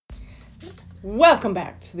Welcome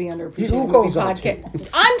back to the Underappreciated Who Movie goes on Podcast.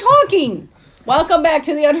 I'm talking. Welcome back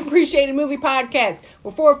to the Underappreciated Movie Podcast,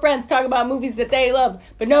 where four friends talk about movies that they love,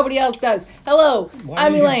 but nobody else does. Hello,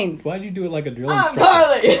 I'm Elaine. Why did you do it like a drill I'm instructor?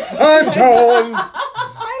 Carly. I'm Tom.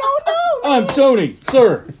 I don't know. I'm Tony,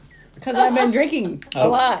 sir. Because I've been drinking a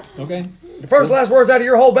lot. Okay. The first last words out of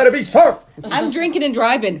your hole better be sir. I'm drinking and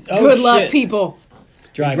driving. Oh, Good luck, shit. people.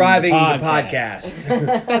 Driving the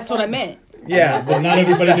podcast. That's what I meant. Yeah, But not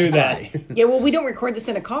everybody knew that. Yeah, well, we don't record this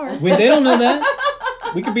in a car. They don't know that.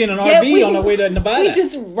 We could be in an RV on our way to Nevada. We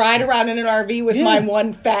just ride around in an RV with Yeah. my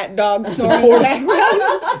one fat dog snoring in the background.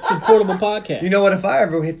 It's a portable podcast. You know what? If I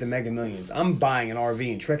ever hit the Mega Millions, I'm buying an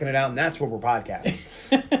RV and trekking it out, and that's where we're podcasting.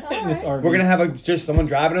 In this RV. We're gonna have just someone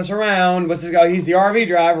driving us around. What's this guy? He's the RV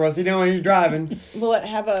driver. What's he doing? He's driving. Will it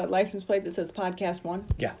have a license plate that says Podcast 1?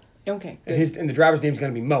 Yeah, Okay. and the driver's name's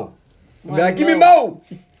gonna be Mo. He'll be Why like, give me Mo?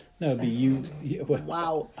 Mo. No, it'd be you. What?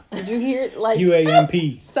 Wow. Did you hear it? Like,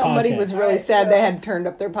 UAMP. somebody podcast. was really sad they had turned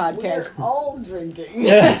up their podcast. We're all drinking.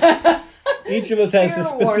 Each of us has a Fair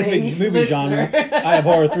specific warning, movie genre. listener. I have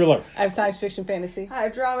horror thriller. I have science fiction fantasy. I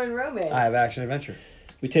have drama and romance. I have action adventure.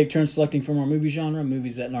 We take turns selecting from our movie genre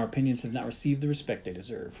movies that, in our opinions, have not received the respect they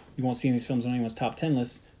deserve. You won't see these films on anyone's top 10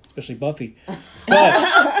 list, especially Buffy. But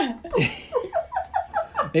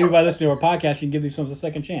maybe by listening to our podcast, you can give these films a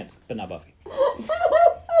second chance, but not Buffy.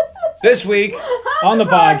 This week, On the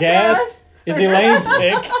podcast is Elaine's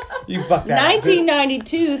pick. you fuck that.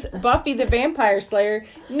 1992's Buffy the Vampire Slayer.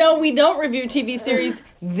 No, we don't review TV series.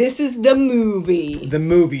 This is the movie. The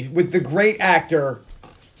movie with the great actor.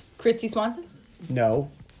 Christy Swanson? No,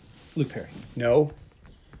 Luke Perry. no,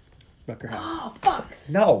 Rucker Howard. Oh, fuck.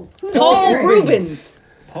 no. Who's Paul Mary? Rubens.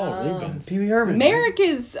 Paul Rubens. Pee Wee Herman. Merrick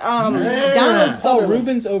is Donald Paul Sutherland.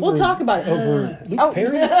 Rubens over. We'll talk about it. Over Luke Oh.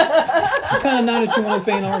 Perry? What kind of not a 2-1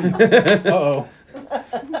 fan are you? Uh-oh.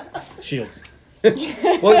 Shields.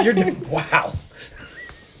 Well, wow.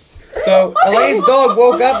 So Elaine's dog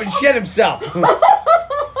woke up and shit himself.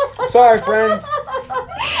 Sorry, friends.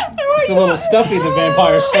 It's a little stuffy, the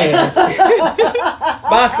Vampire Slayer.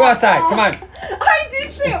 Boss, go outside. Come on. I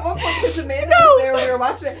did say at one point because Amanda was there when we were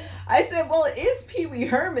watching it. I said, well, it is Pee Wee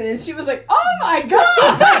Herman. And she was like, oh my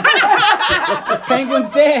God. It's Penguin's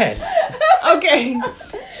dad. Okay.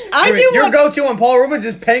 I do Your want... go-to on Paul Rubens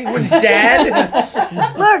is Penguin's dad.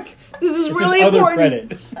 Look, this is It's really his other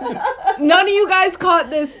important. credit. None of you guys caught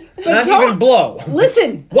this. But Not even blow.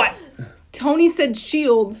 Listen. What? Tony said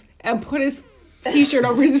Shields and put his t-shirt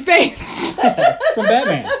over his face. From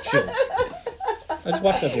Batman. Shields. I just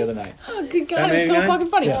watched that the other night. Oh, good God, Batman it's so 89? fucking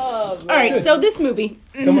funny. Yeah. Oh, All right, so this movie,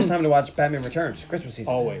 It's almost time to watch Batman Returns. Christmas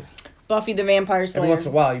season. Always. Buffy the Vampire Every Slayer. once in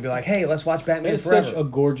a while, you'd be like, hey, let's watch That Batman is Forever. such a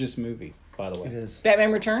gorgeous movie, by the way. It is.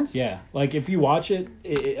 Batman Returns? Yeah, like if you watch it,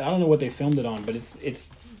 I don't know what they filmed it on, but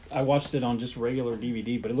it's. I watched it on just regular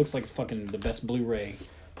DVD, but it looks like it's fucking the best Blu-ray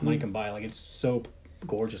money can buy. Like it's so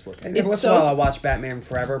gorgeous looking. And every It's once in a while, so- I watch Batman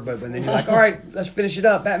Forever, but when then you're like, all right, let's finish it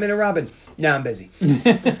up. Batman and Robin. Now I'm busy.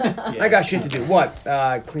 I got shit to do. What?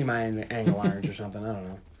 Clean my angle irons or something. I don't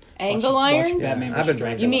know. Angle Watch irons? Batman I've been vs.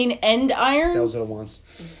 drinking. You mean end irons? Those are the ones.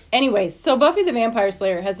 Anyways, so Buffy the Vampire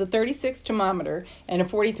Slayer has a 36 thermometer and a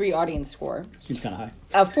 43 audience score, Seems kind of high.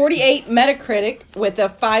 a 48 Metacritic with a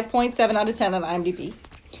 5.7 out of 10 on IMDb.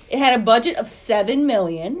 It had a budget of $7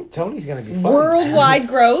 million. Tony's gonna be fun. Worldwide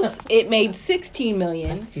gross, it made $16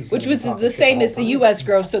 million, He's which gonna was be talking the shit same the as the whole time. U.S.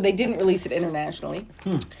 gross, so they didn't release it internationally.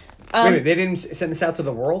 Wait a minute, they didn't send this out to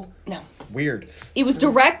the world? No. Weird. It was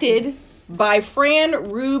directed by Fran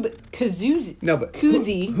Rube Kuzzi. No, but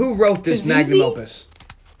Kuzzi. who wrote this Kuzzi? magnum opus?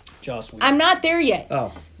 Joss Whedon. I'm not there yet.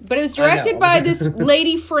 Oh. But it was I know. directed by this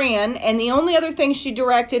lady, Fran, and the only other thing she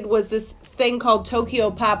directed was this thing called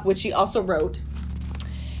Tokyo Pop, which she also wrote.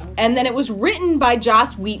 And then it was written by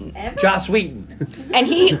Joss Whedon. Joss Whedon. And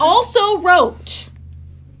he also wrote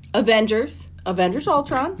Avengers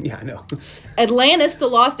Ultron, Yeah, I know. Atlantis, The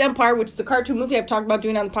Lost Empire, which is a cartoon movie I've talked about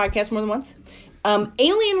doing on the podcast more than once,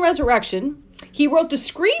 Alien Resurrection. He wrote the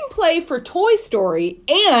screenplay for Toy Story,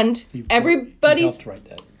 and He everybody's... helped write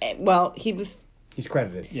that. Well, he was... He's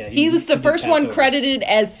credited. Yeah, He was the did first one Passovers. credited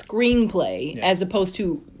as screenplay Yeah. as opposed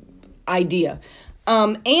to idea.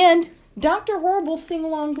 And Dr. Horrible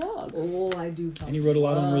sing-along blog. Oh, I do. And he wrote a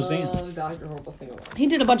lot on Roseanne. Oh, Dr. Horrible sing along. He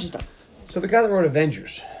did a bunch of stuff. So the guy that wrote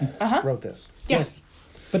Avengers Uh-huh. wrote this. Yeah. Yes.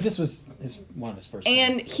 But this was one of his first.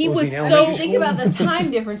 And movies. he Was was he in so... elementary Think about the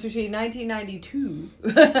time difference between 1992.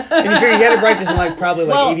 And you figure he had to write this in probably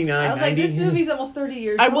Well, 89, I was 90. like, this movie's almost 30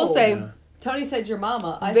 years I old. will say, Tony said your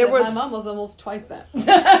mama. I There said was- my mom was almost twice that.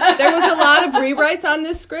 there was a lot of rewrites on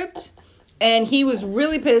this script, and he was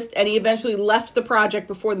really pissed, and he eventually left the project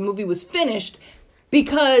before the movie was finished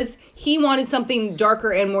because he wanted something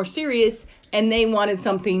darker and more serious, and they wanted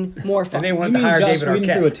something more fun. And they You wanted mean to hire Josh David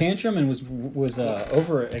Whedon threw a Arquette. tantrum and was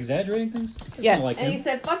over exaggerating things? That's Yes. not like And him. he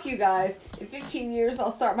said, "Fuck you guys. In 15 years,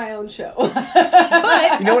 I'll start my own show."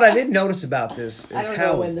 But You know what I did notice about this is I don't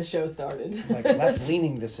how know when the show started. like left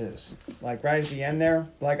leaning this is. Like right at the end there.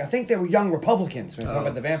 Like I think they were young Republicans when talking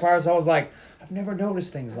about the vampires. I was like, I've never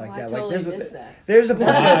noticed things like I that. totally like missed that. there's a bunch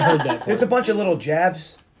I heard that there's a part. bunch of little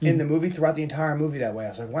jabs in the movie throughout the entire movie that way. I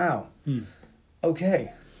was like, wow.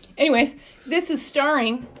 Okay. anyways, this is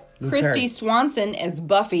starring Christy Perry. Swanson as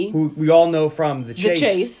Buffy, Who we all know from The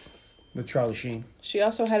Chase. with Charlie Sheen. She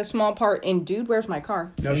also had a small part in Dude, Where's My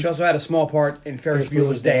Car? No, she also had a small part in Ferris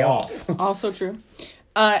Bueller's Day Off. Also true.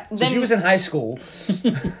 So Then she was in high school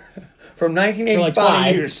from 1985 For like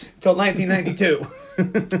 20 years. till 1992.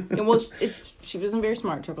 she wasn't very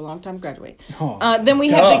smart. Took a long time to graduate. Oh. Then we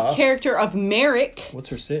Duh. have the character of Merrick, What's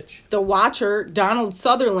her sitch? the Watcher, Donald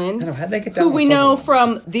Sutherland, I know, how'd they get who Donald we know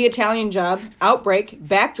Sutherland? from The Italian Job, Outbreak,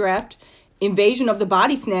 Backdraft, Invasion of the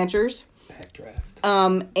Body Snatchers,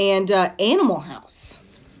 Backdraft. and Animal House.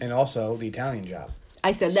 And also the Italian Job.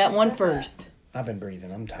 I said that one first. I've been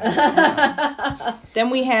breathing. I'm tired. Then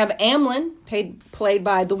we have Amlin, played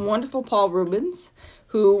by the wonderful Paul Rubens,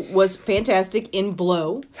 who was fantastic in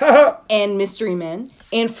Blow and Mystery Men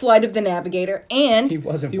and Flight of the Navigator. And he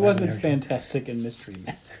wasn't. He wasn't fantastic in Mystery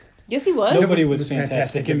Man. yes, he was. Nobody was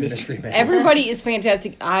fantastic in Mystery Man. Everybody is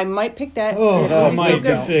fantastic. I might pick that. Oh, That that movie's might so be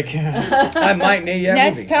good. sick. I might need that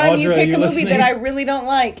Next movie. time you Audra, pick you a movie listening? that I really don't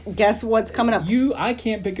like, guess what's coming up? I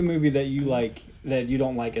can't pick a movie that you like that you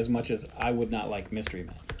don't like as much as I would not like Mystery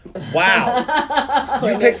Man. Wow.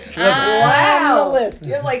 You picked Slither. On the list.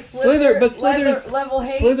 You have like Slither, but Slither's level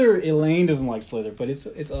hate. Slither. Elaine doesn't like Slither, but it's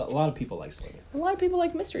a lot of people like Slither. A lot of people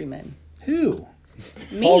like Mystery Men. Who?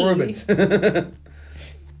 Me. Paul Rubens. And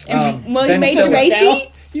Ben William Major Stiller. Macy.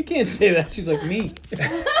 Now, you can't say that. She's like me. I'm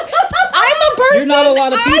a person. You're not a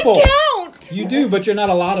lot of people. I count. You do, but you're not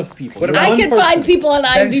a lot of people. What You're about- I one can person. find people on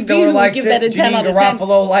Ben IMDb Stiller who likes give it. that a 10 Janine out of 10.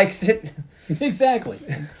 Garofalo likes it. Exactly.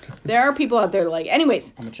 There are people out there like. Anyways,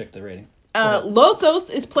 I'm gonna check the rating. Lothos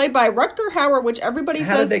is played by Rutger Hauer, which everybody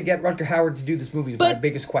How says. did they get Rutger Hauer to do this movie? Is my But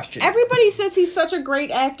biggest question. Everybody says he's such a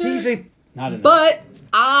great actor. He's a. Not in But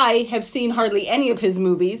I have seen hardly any of his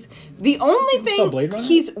movies. The only saw thing Blade Runner?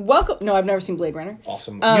 he's welcome. No, I've never seen Blade Runner.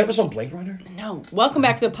 Awesome. You ever saw Blade Runner? No, welcome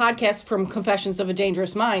back to the podcast from Confessions of a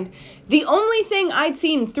Dangerous Mind. The only thing I'd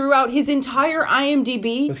seen throughout his entire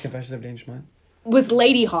IMDb Was Confessions of a Dangerous Mind? was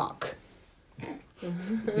Lady Hawk. You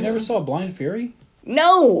never saw Blind Fury?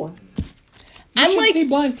 No, You I'm should like, see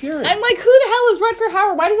Blind Fury. I'm like, who the hell is Rutger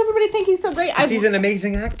Hauer? Why does everybody think he's so great? He's an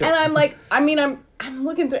amazing actor. And I'm like, I'm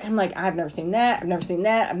looking through. I'm like, I've never seen that. I've never seen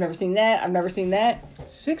that. I've never seen that. I've never seen that.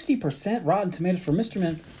 60% Rotten Tomatoes for Mystery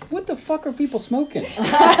Man. What the fuck are people smoking?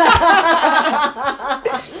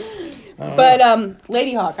 But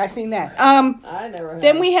Lady Hawk, I've seen that. I never heard.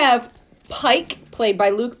 Then we have Pike, played by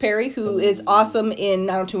Luke Perry, who is awesome in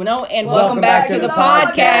 90210, and welcome back to the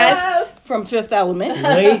podcast from Fifth Element.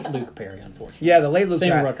 Late Luke Perry, unfortunately. Yeah, the late Luke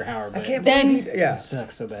Same Perry. with Rutger Hauer, I but can't Then- believe he, yeah. it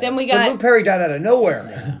sucks so bad. Then we But got Luke Perry died out of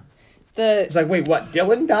nowhere. It's the like, wait, what?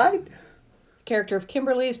 Dylan died? character of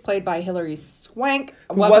Kimberly is played by Hilary Swank.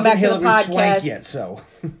 Who Welcome back wasn't to the Hilary Swank podcast. yet, so.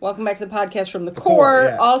 Welcome back to the podcast from the Core, core.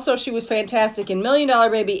 yeah. Also, she was fantastic in $1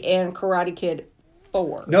 Million Baby and Karate Kid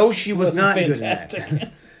 4. No, she was Wasn't not fantastic. good in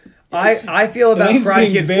that. I feel about Elaine's Karate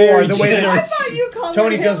being Kid very 4 the way I that thought you called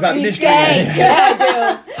Tony her feels about Hillary Mystery Dang, Man.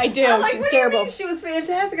 yeah, I do. I'm like, She's what terrible. do you mean she was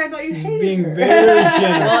fantastic? I thought you hated Being her. very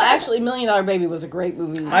generous. Well, actually, $1 Million Baby was a great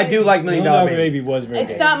movie. I do like $1 Million Million Baby. Baby was very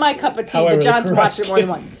It's good. not my cup of tea, However, but the John's Karate watched it more than Kid-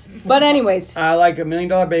 once. But anyways, I like $1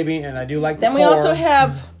 Million Baby, and I do like the then we Core, also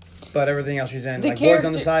have but everything else she's in, the like Boys on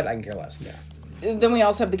character- the Side, I can care less. Yeah.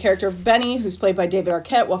 the character of Benny, who's played by David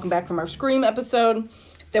Arquette. Welcome back from our Scream episode.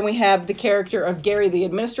 Then we have the character of Gary the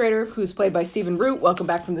Administrator, who's played by Stephen Root. Welcome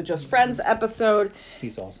back from the Just Friends episode.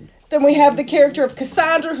 He's awesome. Then we have the character of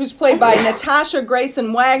Cassandra, who's played by Natasha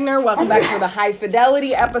Grayson Wagner. Welcome back for the High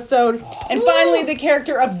Fidelity episode. And finally, the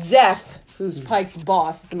character of Zeph, who's Pike's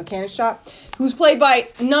boss at the mechanic shop, who's played by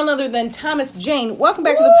none other than Thomas Jane. Welcome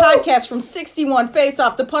back to the podcast from 61 Face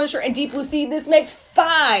Off, The Punisher, and Deep Blue Sea. This makes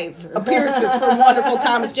 5 appearances from wonderful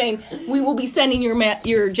Thomas Jane. We will be sending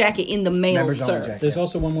your jacket in the mail, Members only sir. jacket. There's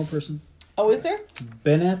also one more person. Oh, is there?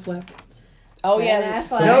 Ben Affleck. Oh, Ben yeah.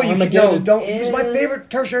 Affleck. No, you Armageddon don't. He was my is-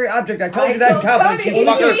 favorite tertiary object. I told I you that in told confidence, Tony you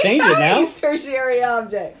he should fucker. be Change it now. Tony's tertiary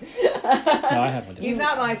object. No, I haven't. He's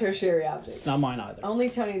not my tertiary object. Not mine either.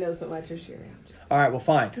 Only Tony knows what my tertiary object is. All right, well,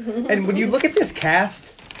 fine. And when you look at this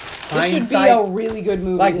cast, This should be a really good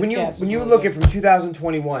movie. Like This when you cast is really look good. at from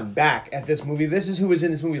 2021 back at this movie, this is who was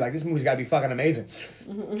in this movie. Like this movie's got to be fucking amazing.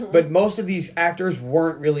 But most of these actors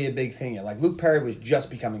weren't really a big thing yet. Like Luke Perry was just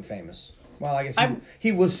becoming famous. Well, I guess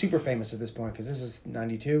he was super famous at this point because this is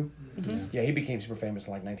 92. Yeah, he became super famous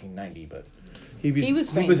in like 1990, but he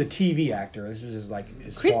was a TV actor. This was his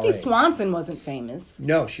Christy soiree. Swanson wasn't famous.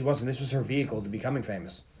 No, she wasn't. This was her vehicle to becoming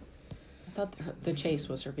famous. I thought the chase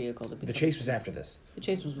was her vehicle to become The chase was famous. after this. The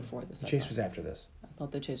chase was before this. The chase was after this. I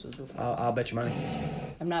thought the chase was before this. I'll bet you money.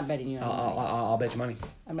 I'm not betting you any money. I'll bet you money.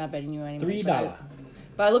 I'm not betting you any money. $3.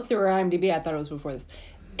 But I looked through her IMDb. I thought it was before this.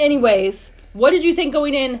 Anyways, what did you think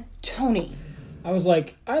going in, Tony? I was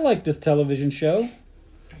like, I like this television show.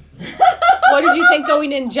 What did you think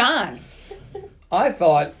going in, John? I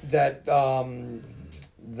thought that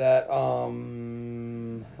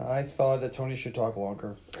I thought that Tony should talk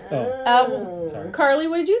longer. Oh, Carly,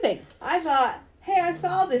 what did you think? I thought, hey, I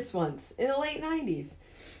saw this once in the late 90s.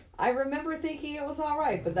 I remember thinking it was all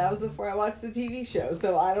right, but that was before I watched the TV show,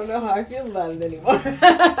 so I don't know how I feel about it anymore.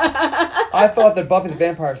 I thought that Buffy the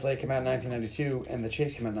Vampire Slayer came out in 1992 and The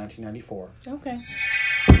Chase came out in 1994. Okay.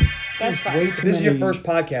 That's fine. way If too this is your many- first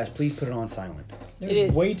podcast, please put it on silent. There's It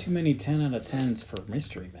is. way too many 10 out of 10s for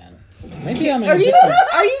Mystery Man. Maybe I'm in Are a you different...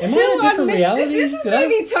 are you Am I in still a on different mid- reality? This is Did I-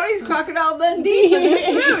 maybe Tony's Crocodile Dundee for this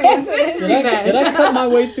movie. It's Mystery Man. Did I cut my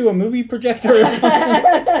way through a movie projector or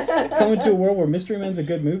something? Coming to a world where Mystery Man's a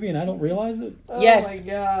good movie and I don't realize it? Yes. Oh my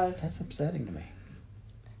god. That's upsetting to me.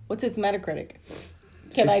 What's its Metacritic?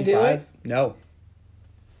 Can I do 65? it? No.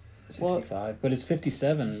 65. But it's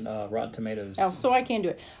 57 Rotten Tomatoes. Oh, so I can't do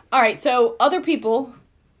it. All right, so other people.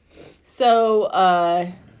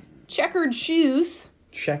 So, Checkered Shoes,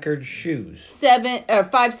 Checkered Shoes.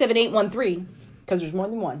 57813, because there's more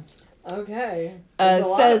than one. Okay. There's a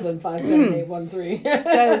lot says- of them, 57813.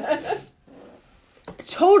 Says,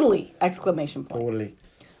 totally! Exclamation point. Totally.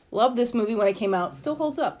 Love this movie when it came out. Still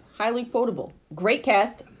holds up. Highly quotable. Great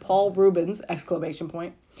cast. Paul Rubens! Exclamation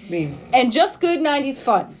point. I mean, And just good 90s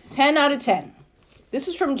fun. 10 out of 10. This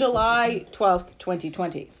is from July 12th,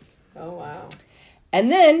 2020. Oh wow. And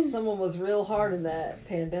then, Someone was real hard in that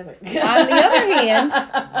pandemic. on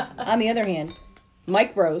the other hand,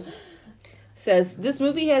 Mike Rose says, this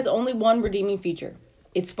movie has only one redeeming feature.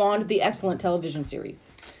 It spawned the excellent television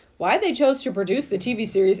series. Why they chose to produce the TV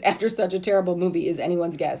series after such a terrible movie is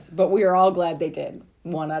anyone's guess, but we are all glad they did.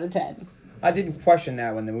 1 out of 10. I didn't question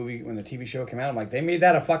that when the TV show came out. I'm like, they made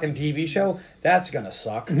that a fucking TV show? That's gonna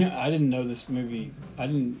suck. I didn't know this movie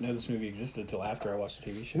existed until after I watched the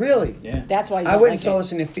TV show. Really? Yeah. That's why you I don't went and like saw it.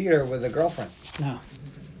 this in the theater with a girlfriend. No.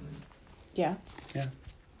 Yeah. Yeah.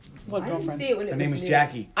 What I didn't girlfriend? see it when it Her was name was new.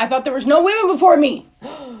 Jackie. I thought there was no women before me.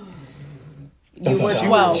 You were She 12.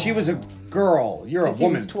 was, she was a girl. You're a Because he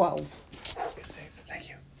woman. was 12. Good save. Thank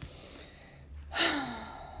you.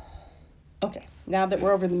 Okay, now that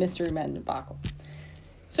we're over the Mystery Men debacle.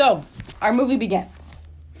 So, our movie begins.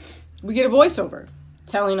 We get a voiceover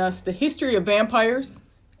telling us the history of vampires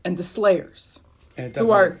and the Slayers. And it does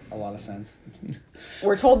Who are- make a lot of sense.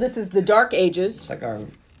 We're told this is the Dark Ages. It's like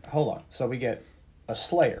hold on. So we get a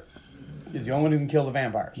Slayer. Is the only one who can kill the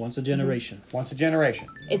vampires. Once a generation. Once a generation.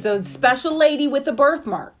 It's a special lady with a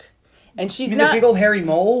birthmark. And she's You mean the not... big old hairy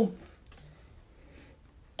mole?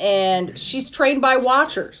 And she's trained by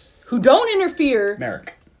Watchers, who don't interfere,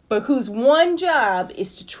 Merrick. but whose one job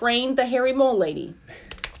is to train the hairy mole lady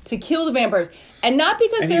to kill the vampires. And not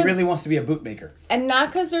because And they're... he really wants to be a bootmaker. And not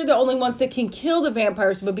because they're the only ones that can kill the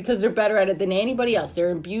vampires, but because they're better at it than anybody else. They're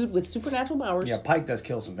imbued with supernatural powers. Yeah, Pike does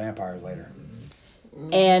kill some vampires later.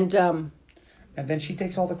 And And then she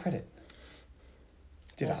takes all the credit.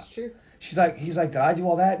 That's true. He's like, did I do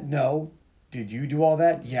all that? No. Did you do all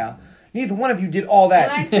that? Yeah. Neither one of you did all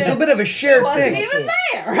that. And I It's said, a bit of a shared Wasn't thing. even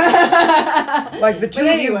there. Like the two of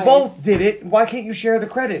you anyways. both did it. Why can't you share the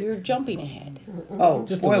credit? you're jumping ahead. Oh,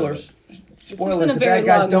 Just a little spoilers. isn't Spoilers. a The very bad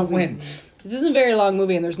guys long don't movie. win. This isn't a very long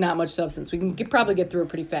movie, and there's not much substance. We can probably get through it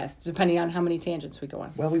pretty fast, depending on how many tangents we go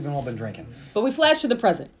on. Well, we've all been drinking. But we flash to the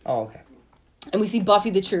present, Oh, okay. and we see Buffy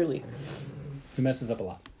the cheerleader. Who messes up a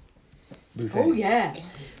lot. Buffet. Oh yeah.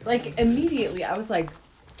 Like immediately I was like,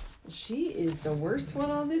 she is the worst one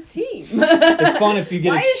on this team. It's fun if you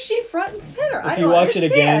get Why it. is she front and center? I If you don't watch it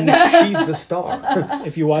understand. again, She's the star.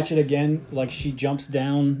 if you watch it again, like she jumps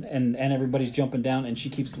down and everybody's jumping down and she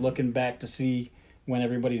keeps looking back to see when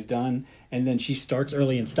everybody's done, and then she starts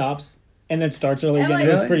early and stops and then starts early And again. like,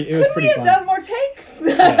 It was pretty Could we fun. have done more takes?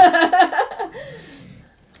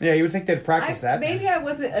 Yeah, you would think they'd practice that. Maybe I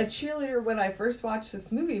wasn't a cheerleader when I first watched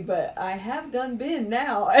this movie, but I have done been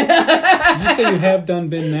now. Did you say you have done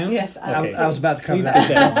been now? Yes, Okay. I was about to come Please to get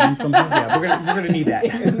that. that line from her. Yeah, we're gonna need that.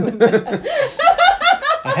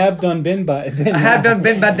 I have done been by. I have done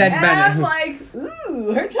been by that And I'm man. like,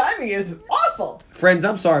 ooh, her timing is awful. Friends,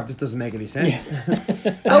 I'm sorry if this doesn't make any sense.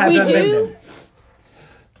 But we done been do. then.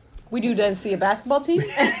 We do then see a basketball team.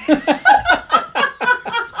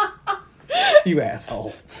 You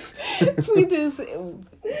asshole. We do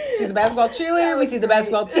see the basketball cheerleader. We see the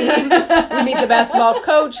basketball team. We meet the basketball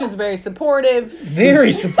coach, who's very supportive.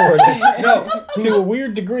 Very supportive. No, To a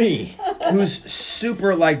weird degree. who's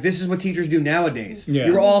super like, this is what teachers do nowadays. Yeah.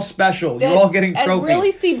 You're all special. That- You're all getting that trophies.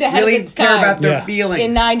 really seemed ahead of really its care time. about their Yeah. feelings.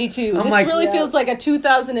 In '92, I'm this like- really Yeah. feels like a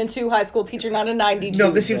 2002 high school teacher, not a '92.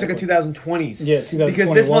 No, this seems like a 2020s. Yeah, Because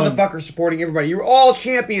this 2021. motherfucker's supporting everybody. You're all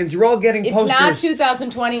champions. You're all getting It's posters. not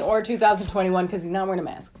 2020 or 2021 because he's not wearing a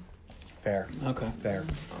mask. Fair. Okay. Fair.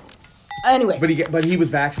 Anyways, But he was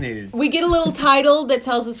vaccinated. we get a little title that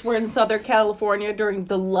tells us we're in Southern California during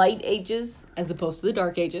the light ages as opposed to the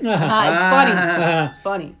dark ages. It's funny. It's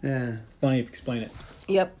funny. Yeah. Funny if you explain it.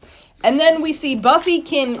 Yep. And then we see Buffy,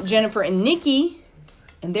 Kim, Jennifer, and Nikki,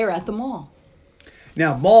 and they're at the mall.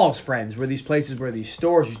 Now, malls, friends, were these places where these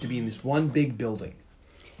stores used to be in this one big building.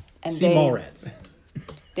 And See mall rats.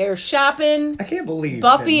 they're shopping. I can't believe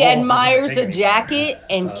Buffy that malls admires isn't the thing jacket,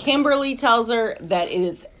 and Kimberly tells her that it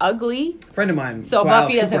is ugly. anymore. A friend of mine. So Alice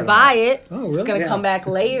Buffy Cooper doesn't had buy one. it. Oh, really? It's going to Yeah. come back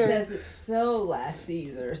He later. says it's so last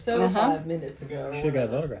season or so Uh-huh. 5 minutes ago. or Should have got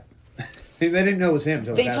his whatever. autograph. They didn't know it was him.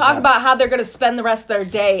 Until They it talk passed about how they're going to spend the rest of their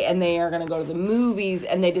day, and they are going to go to the movies,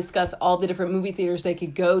 and they discuss all the different movie theaters they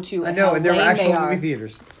could go to. by. I And know, how and there were lame actual they are. movie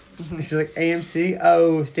theaters. It's like AMC.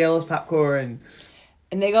 Oh, Stale's popcorn.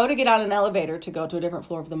 And they go to get on an elevator to go to a different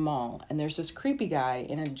floor of the mall, and there's this creepy guy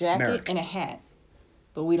in a jacket Merrick. and a hat,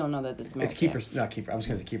 but we don't know that it's Merrick. It's yet. Kiefer's. Not Kiefer. I was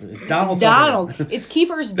going to say Kiefer. It's Donald. Donald. Sutherland. It's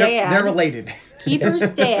Kiefer's dad. They're related.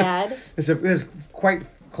 Kiefer's dad, There's quite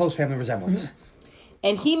close family resemblance.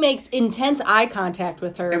 and he makes intense eye contact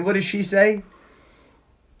with her. And what does she say?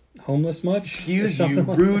 Homeless much? Or Excuse you, something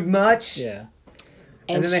like- rude much? Yeah.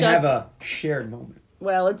 And then they shuts- have a shared moment.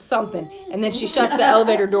 Well, it's something. And then she shuts the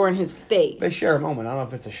elevator door in his face. They share a moment. I don't know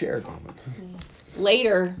if it's a shared moment.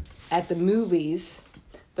 Later, at the movies,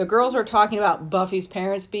 the girls are talking about Buffy's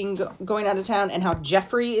parents being going out of town and how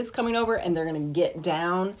Jeffrey is coming over and they're going to get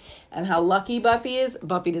down and how lucky Buffy is.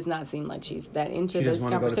 Buffy does not seem like she's that into She this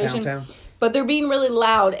doesn't want to go to conversation. Town. But they're being really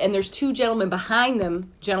loud, and there's two gentlemen behind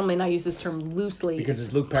them. Gentlemen, I use this term loosely. Because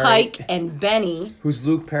it's Luke Perry. Pike and Benny. Who's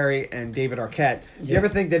Luke Perry and David Arquette. Do you ever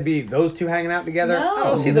think there'd be those two hanging out together? No. I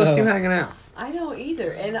don't see those No. two hanging out. I don't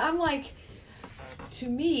either. And I'm like, to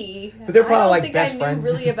me, But they're probably I don't like think best I friends.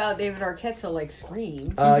 knew really about David Arquette till like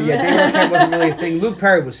Scream. Yeah, David Arquette wasn't really a thing. Luke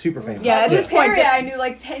Perry was super famous. Yeah, at Luke this point, Perry I knew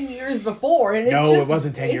like 10 years before. And it's No, just, it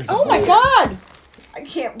wasn't 10 years it's- Oh my God! I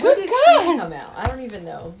can't. Good When did God. Scream come out? I don't even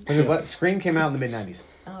know. But Scream came out in the mid-90s.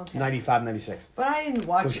 Oh, okay. 95, 96. But I didn't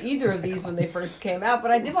watch either of these when they first came out. But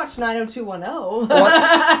I did watch 90210.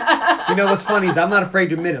 Well, you know what's funny is I'm not afraid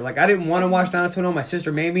to admit it. Like, I didn't want to watch 90210. My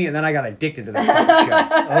sister made me, and then I got addicted to that fucking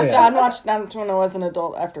show. Oh, yeah. John watched Naruto when I was an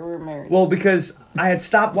adult after we were married. Well, because I had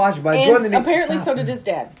stopped watching, but I joined the And Navy. apparently Stop. so did his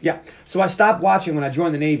dad. Yeah. So I stopped watching when I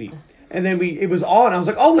joined the Navy. And then it was on. I was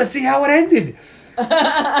like, oh, let's see how it ended. And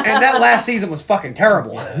that last season was fucking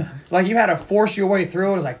terrible. Like, you had to force your way through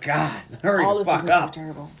it. I was like, God, hurry All the this fuck is up.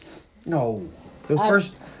 terrible. No. The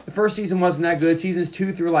first season wasn't that good. Seasons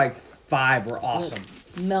 2 through like 5 were awesome.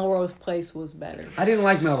 Melrose Place was better. I didn't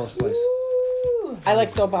like Melrose Place. I like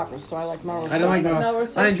soap operas, so I like Melrose I didn't like Place. Melrose.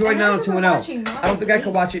 Melrose Place. I enjoyed And I remember 90210. watching I don't think I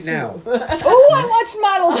could Models watch it now. Oh, I watched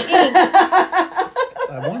Models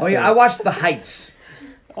Inc. I want Oh yeah, I watched The Heights.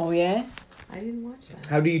 Oh yeah, I didn't watch that.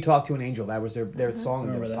 How Do You Talk to an Angel? That was their song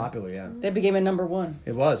that Remember was that. popular. Yeah, that became a number one.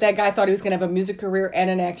 it was. That guy thought he was gonna have a music career and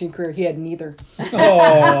an acting career. He had neither.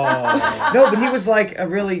 Oh. No, but he was like a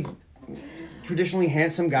really traditionally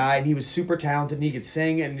handsome guy, and he was super talented, and he could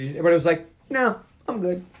sing, and everybody was like, "No, I'm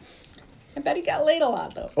good." I bet he got laid a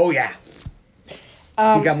lot though. Oh yeah, he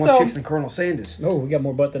got more chicks than Colonel Sanders. Oh, we got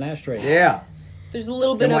more butt than ashtray. Yeah, There's a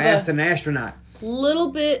little then bit I asked of an astronaut. a little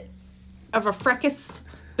bit of a fracas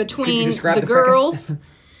Could between you describe the the fracas? girls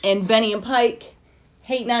and Benny and Pike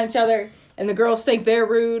hating on each other, and the girls think they're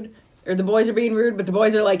rude or the boys are being rude, but the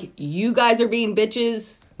boys are like, "You guys are being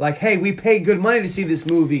bitches." Like, hey, we paid good money to see this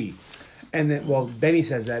movie, and then Benny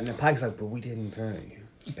says that, and then Pike's like, "But we didn't pay."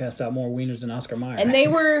 He passed out more wieners than Oscar Mayer. And they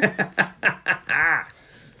were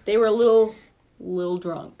a little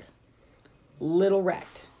drunk, little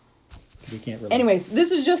wrecked. we can't really. Anyways,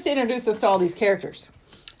 this is just to introduce us to all these characters.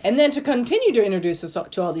 And then to continue to introduce us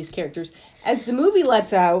to all these characters, as the movie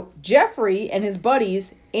lets out, Jeffrey and his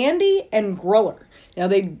buddies, Andy and Gruller. Now,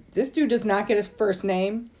 this dude does not get his first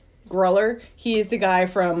name, Gruller. He is the guy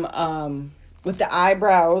from, with the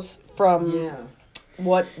eyebrows from,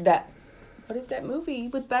 what is that movie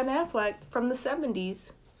with Ben Affleck from the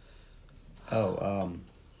 70s?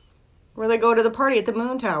 Where they go to the party at the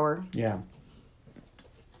Moon Tower. Yeah.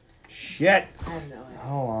 Shit. I have no idea.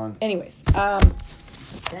 Hold on. Anyways,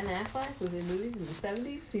 Ben Affleck was in movies in the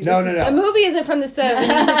 70s? No. the movie isn't from the 70s.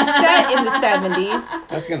 It's set in the 70s.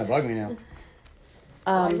 That's gonna bug me now.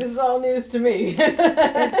 This is all news to me.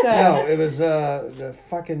 It's, No, it was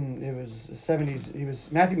it was the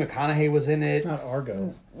 70s. Matthew McConaughey was in it. Not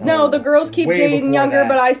Argo. no, the girls keep Way getting before younger, that.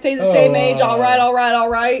 but I stay the same age. All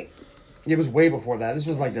right. It was way before that. This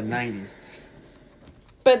was like the 90s.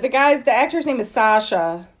 But the actor's name is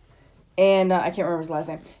Sasha, and I can't remember his last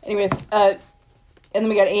name. Anyways, and then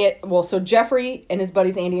we got so Jeffrey and his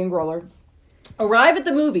buddies Andy and Groller arrive at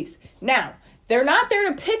the movies. Now, they're not there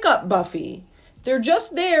to pick up Buffy. They're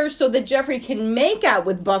just there so that Jeffrey can make out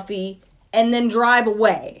with Buffy and then drive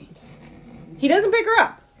away. He doesn't pick her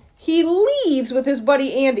up. He leaves with his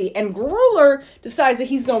buddy Andy, and Groller decides that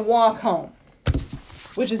he's going to walk home.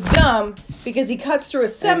 Which is dumb, because he cuts through a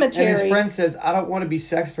cemetery. And his friend says, I don't want to be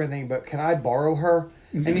sexed or anything, but can I borrow her?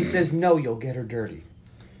 And he says, no, you'll get her dirty.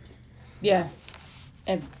 Yeah.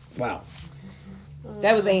 And Wow.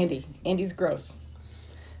 that was Andy. Andy's gross.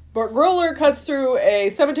 But Roller cuts through a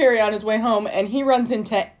cemetery on his way home, and he runs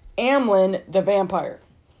into Amlin the vampire.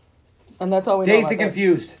 And that's all we know Dazed about and that.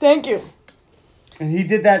 Confused. Thank you. And he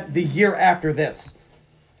did that the year after this.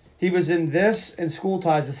 He was in this and School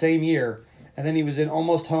Ties the same year. And then he was in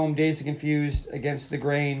Almost Home, Dazed and Confused, Against the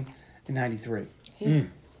Grain in 93.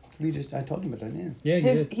 I told him about that, yeah. Yeah, you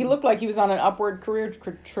did. He looked like he was on an upward career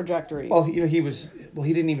trajectory. Well, he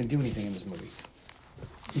didn't even do anything in this movie.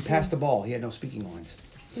 He passed the ball. He had no speaking lines.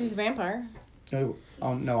 He was a vampire. No,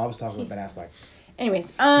 I was talking about Ben Affleck.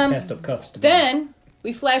 Anyways, Passed up cuffs to me. then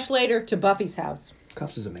we flash later to Buffy's house.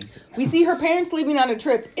 Cuffs is amazing. We see her parents leaving on a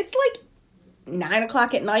trip. It's like 9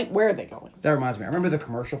 o'clock at night. Where are they going? That reminds me. I remember the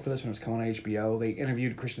commercial for this when it was coming on HBO. They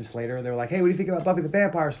interviewed Christian Slater. They were like, hey, what do you think about Buffy the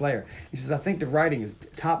Vampire Slayer? He says, I think the writing is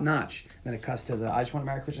top notch. Then it cuts to I just want to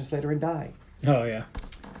marry Christian Slater and die. Oh, yeah.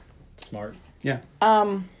 Smart. Yeah.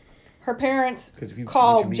 Her parents 'Cause if you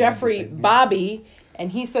call mention me, Jeffrey you say, yeah. Bobby,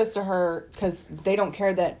 and he says to her, because they don't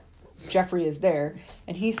care that Jeffrey is there,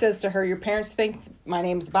 and he says to her, your parents think my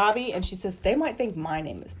name is Bobby, and she says, they might think my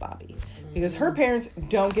name is Bobby, because her parents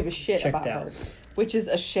don't give a shit Checked about out. her, which is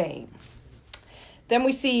a shame. Then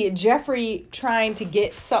we see Jeffrey trying to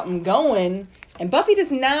get something going, and Buffy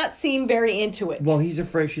does not seem very into it. Well, she's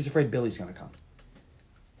afraid Billy's going to come.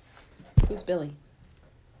 Who's Billy?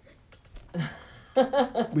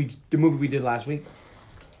 The movie we did last week.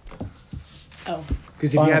 Oh. Because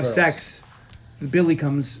if you Final have Girls. sex, what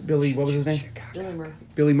was his name? Billy Murphy.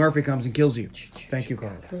 Billy Murphy comes and kills you. Thank you,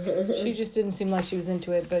 Carl. She just didn't seem like she was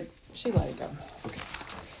into it, but she let it go. Okay.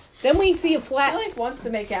 Then we see a She flat... wants to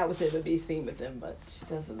make out with him and be seen with him, but she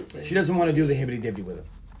doesn't seem. She doesn't want to do the hibbity-dibbity with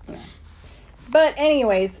him. But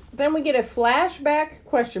anyways, then we get a flashback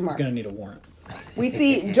question mark. He's going to need a warrant. We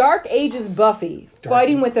see Dark Ages Buffy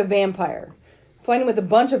fighting with a vampire. Fighting with a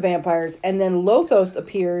bunch of vampires, and then Lothos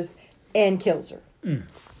appears and kills her.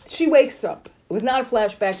 She wakes up. It was not a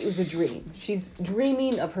flashback, it was a dream. She's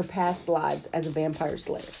dreaming of her past lives as a vampire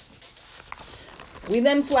slayer. We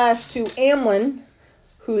then flash to Amlin,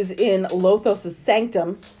 who's in Lothos'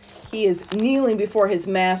 sanctum. He is kneeling before his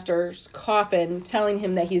master's coffin, telling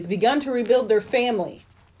him that he's begun to rebuild their family.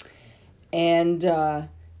 And,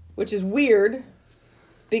 which is weird,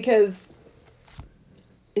 because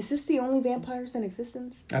is this the only vampires in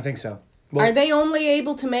existence? I think so. Well, Are they only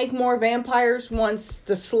able to make more vampires once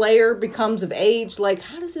the Slayer becomes of age? Like,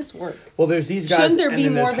 how does this work? well, there's these guys. Shouldn't there and be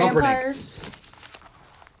then there's more Humperdinck. vampires?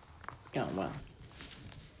 Oh, well.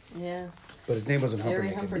 Yeah. But his name wasn't Jerry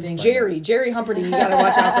Humperdinck. Humperdinck. Jerry Humperdinck, you gotta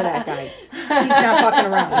watch out for that guy. He's not fucking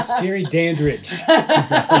around. It's Jerry Dandridge.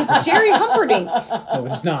 It's Jerry Humperdinck. No,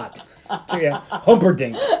 it's not. Jerry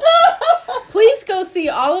Humperdinck. Please go see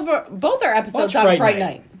both our episodes Watch on Fright Friday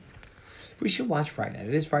Night. night. We should watch Friday Night.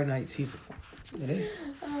 It is Friday Night season 4. It is.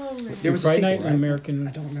 There was a Friday sequel, Night and right? American.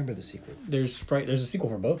 I don't remember the sequel. There's a sequel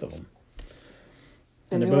for both of them.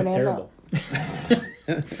 The And they're new both one and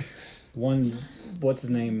terrible. One, what's his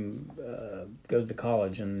name, goes to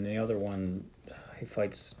college, and the other one, he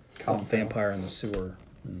fights a Colin Farrell. vampire in the sewer.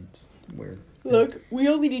 And it's weird. Look, we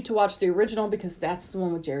only need to watch the original because that's the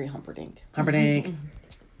one with Jerry Humperdinck. Humperdinck.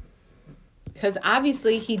 Because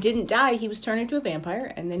obviously he didn't die. He was turned into a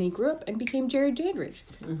vampire, and then he grew up and became Jerry Dandridge.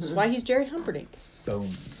 That's why he's Jerry Humperdinck.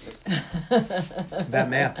 Boom. That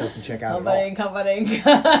math doesn't check out at all. Comforting.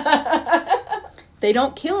 They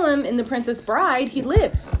don't kill him in The Princess Bride. He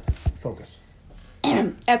lives. Focus.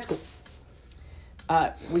 At school.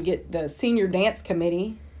 We get the senior dance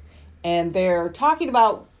committee, and they're talking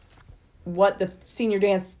about what the senior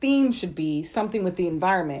dance theme should be, something with the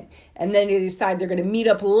environment. And then they decide they're going to meet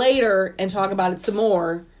up later and talk about it some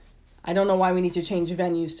more. I don't know why we need to change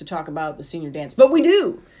venues to talk about the senior dance, but we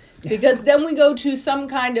do. Because then we go to some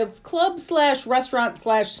kind of club / restaurant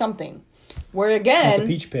 / something. Where Not again, the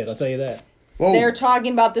Peach Pit, I'll tell you that. Whoa. they're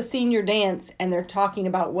talking about the senior dance, and they're talking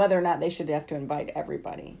about whether or not they should have to invite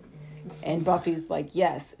everybody. And Buffy's like,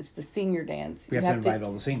 yes, it's the senior dance. We have to invite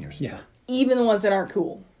all the seniors. Yeah. Even the ones that aren't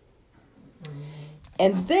cool.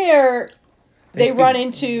 And there, they run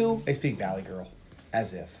into They speak Valley Girl.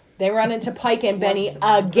 As if. Pike and Benny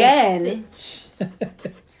again.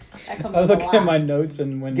 That comes I was up a looking at lot. my notes,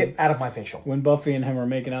 and when Get out of my facial. when Buffy and him were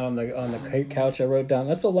making out on the couch, I wrote down,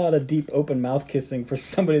 that's a lot of deep open mouth kissing for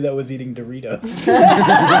somebody that was eating Doritos.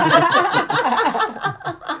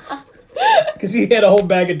 Because he had a whole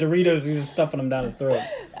bag of Doritos and he was stuffing them down his throat.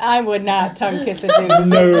 I would not tongue kiss a dude with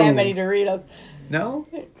No. that many Doritos. No?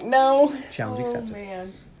 No. Challenge Oh, accepted.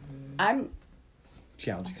 man.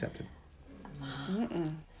 Challenge accepted.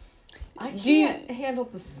 I Do you- can't handle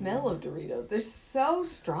the smell of Doritos. They're so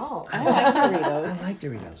strong. I like Doritos. I like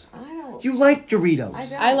Doritos. I don't. You like Doritos. I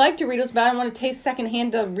don't. I like Doritos, but I don't want to taste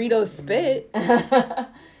secondhand Doritos spit.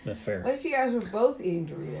 That's fair. What if you guys were both eating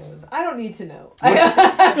Doritos? I don't need to know.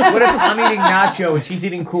 What if I'm eating nacho and she's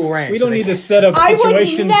eating Cool Ranch? We don't need to set up I would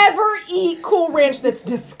situations. never eat Cool Ranch. That's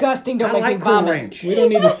disgusting. Don't I make like me Cool vomit. Ranch. We don't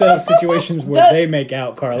need to set up situations where they make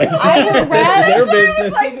out, Carly. I would rather. Their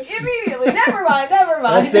business. Immediately. Never mind.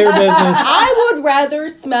 That's their business. I would rather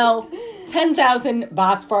smell 10,000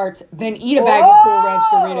 boss farts than eat a bag of Cool Ranch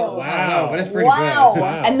Doritos. Wow. I don't know, but it's pretty Wow. good.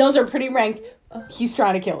 Wow. And those are pretty rank. He's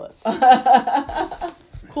trying to kill us.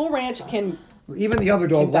 Cool Ranch can... Even the other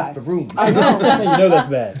dog Keep left that. the room. You know that's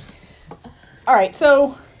bad. All right,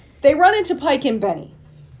 so they run into Pike and Benny.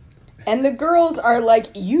 And the girls are like,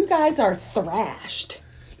 you guys are thrashed.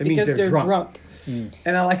 That means Because they're they're drunk.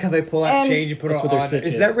 And I like how they pull out And change and put that's it what their on. sitch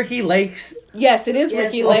Is is. that Ricky Lake's? Yes, it is Yes.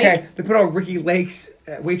 Ricky Okay, Lake. they put on Ricky Lake's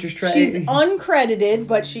waitress tray. She's uncredited,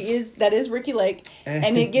 but that is Ricky Lake.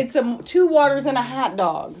 And it gets them 2 waters and a hot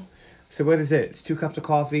dog. So what is it? It's 2 cups of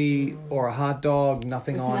coffee or a hot dog,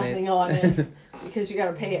 nothing on Nothing it. on it. Because you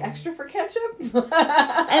gotta pay extra for ketchup?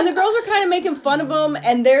 And the girls are kind of making fun of them,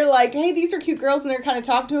 and they're like, hey, these are cute girls, and they're kind of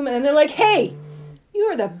talking to them, and then they're like, hey, you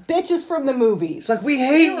are the bitches from the movies. It's like, we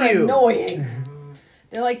hate You're you. annoying.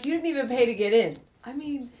 They're like, you didn't even pay to get in. I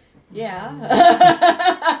mean, yeah.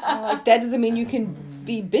 I'm like, that doesn't mean you can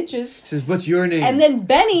be bitches. Says, what's your name? And then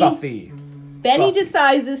Benny Buffy.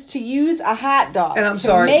 decides to use a hot dog And I'm to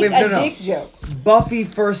sorry, make wait, a no. dick joke. Buffy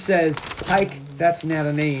first says, Pike, that's not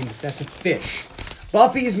a name, that's a fish.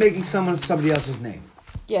 Buffy is making somebody else's name.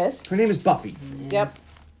 Yes. Her name is Buffy. Yep.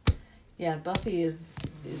 Yeah, Buffy is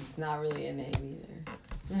not really a name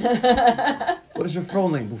either. What is her full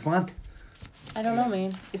name? Buffant? I don't know,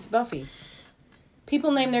 man. It's Buffy.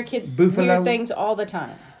 People name their kids Buffalo. weird things all the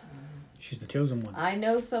time. She's the chosen one. I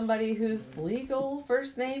know somebody whose legal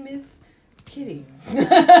first name is Kitty.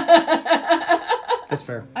 That's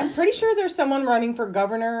fair. I'm pretty sure there's someone running for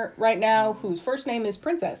governor right now whose first name is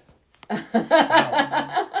Princess.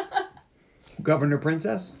 Governor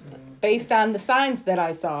Princess? Based on the signs that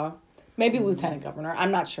I saw. Maybe Lieutenant Governor.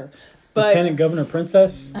 I'm not sure. But Lieutenant Governor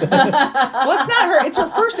Princess? well, it's not her. It's her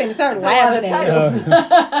first name. It's not her That's a lot last of name.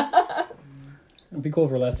 titles. It'd be cool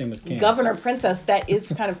if her last name was King. Governor Princess. That is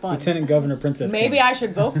kind of fun. Lieutenant Governor Princess Maybe King. I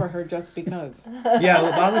should vote for her just because. Yeah,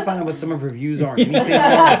 why don't we find out what some of her views are? Anything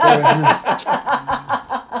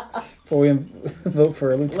Before we vote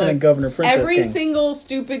for Lieutenant Look, Governor Princess Every King. single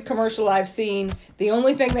stupid commercial I've seen, the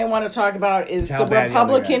only thing they want to talk about is How the bad the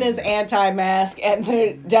other Republican guy is is. anti-mask and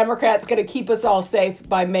the Democrat's going to keep us all safe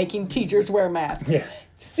by making teachers wear masks. Yeah.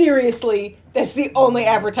 Seriously, that's the only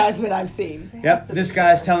advertisement I've seen. Yep, this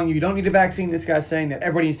guy's telling you don't need a vaccine. This guy's saying that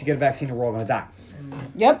everybody needs to get a vaccine or we're all going to die.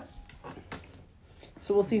 Yep.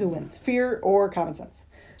 So we'll see who wins, fear or common sense.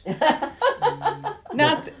 People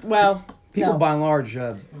no. by and large,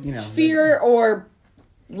 Fear or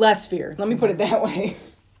less fear. Let me put it that way.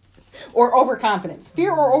 Or overconfidence.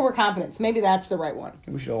 Fear or overconfidence. Maybe that's the right one.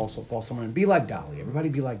 We should also fall somewhere and be like Dolly. Everybody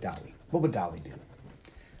be like Dolly. What would Dolly do?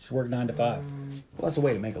 She worked 9 to 5. Well, that's a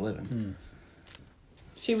way to make a living.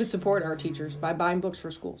 She would support our teachers by buying books for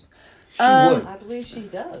schools. She would. I believe she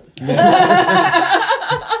does.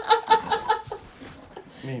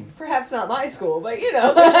 mean, Perhaps not my school, but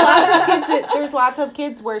There's lots of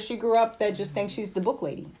kids where she grew up that just think she's the book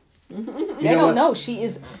lady. They don't know she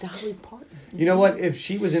is Dolly Parton. you know what? If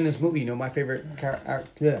she was in this movie, you know my favorite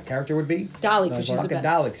character would be? Dolly, because she's the Fucking best.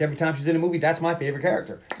 Dolly. 'Cause every time she's in a movie, that's my favorite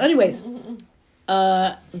character. Anyways,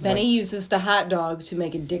 Benny uses the hot dog to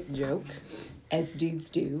make a dick joke, as dudes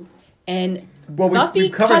do, and Well, Buffy we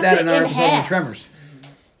covered cuts that it in our in episode on half. Tremors.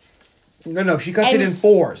 No, she cuts it And- in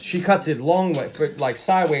fours. She cuts it long way, like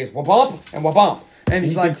sideways, wah-bump, and wah-bump. And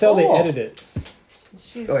he's You like, can tell they oh. edited it.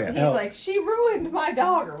 he's Oh, yeah. like, she ruined my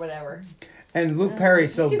dog or whatever. And Luke Perry,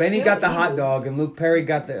 so You can Benny feel got the it hot even. dog, and Luke Perry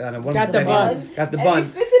got the Got the Benny bun. Got the And bun. he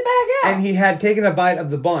spits it back out. And he had taken a bite of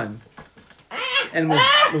the bun, and was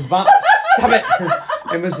stop it,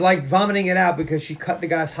 and was like vomiting it out because she cut the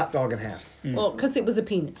guy's hot dog in half. well, because it was a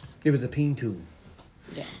penis. It was a peen tube.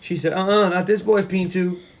 Yeah. She said, not this boy's peen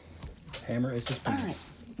tube. Hammer is his All penis. right.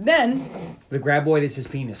 Then The graboid is his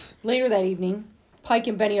penis. later that evening, Pike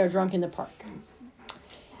and Benny are drunk in the park,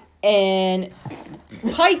 and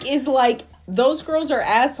Pike is like, "Those girls are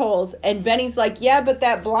assholes," and Benny's like, "Yeah, but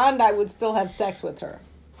that blonde, I would still have sex with her."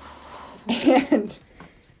 And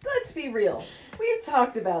Let's be real. We've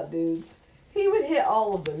talked about dudes. He would hit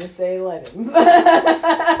all of them if they let him.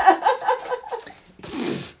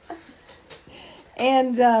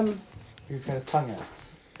 He's got his tongue out.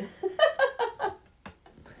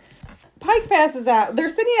 Pike passes out. They're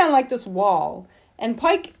sitting on like this wall, and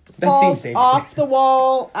Pike That falls seems off the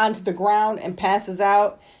wall onto the ground and passes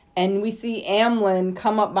out. And we see Amlin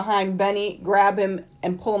come up behind Benny, grab him,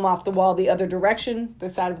 and pull him off the wall the other direction, the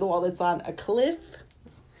side of the wall that's on a cliff.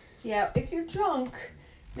 Yeah, if you're drunk,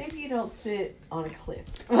 maybe you don't sit on a cliff.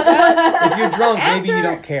 If you're drunk, maybe you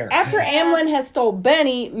don't care. After Amlin has stole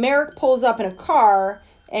Benny, Merrick pulls up in a car,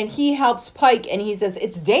 and he helps Pike, and he says,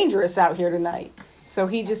 "It's dangerous out here tonight." So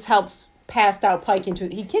he just helps passed out Pike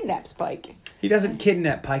he kidnaps Pike. He doesn't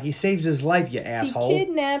kidnap Pike. He saves his life, you asshole. He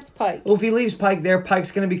kidnaps Pike. Well, if he leaves Pike there,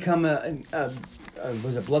 Pike's going to become a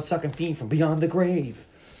blood-sucking fiend from beyond the grave.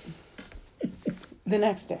 The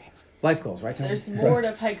next day. Life goals, right, Tony? There's more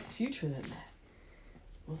to Pike's future than that.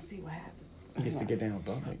 We'll see what happens. He gets to get down with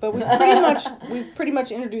Buffy. But we've pretty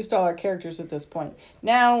much introduced all our characters at this point.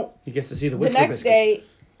 Now, He gets to see the the whiskey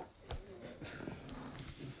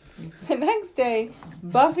next day,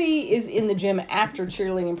 Buffy is in the gym after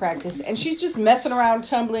cheerleading practice, and she's just messing around,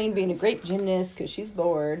 tumbling, being a great gymnast because she's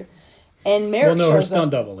bored. And Merrick Well, no, her shows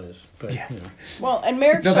stunt up. double is. But, Yeah. you know. Well, and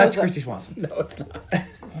Merrick No, shows that's up. Christy Swanson. No, it's not.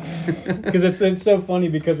 Because it's so funny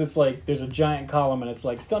because it's like there's a giant column and it's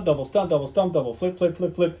like stunt double, flip, flip,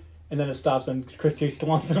 flip, flip, and then it stops and Christy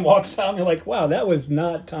Swanson walks out and you're like, wow, that was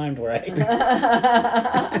not timed right.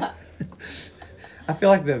 I feel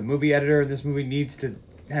like the movie editor in this movie needs to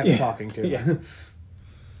have a talking to. Yeah.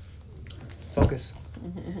 Focus.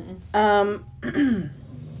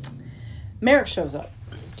 Merrick shows up,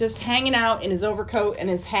 just hanging out in his overcoat and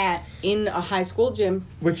his hat in a high school gym.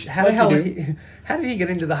 Which, how Like you did he get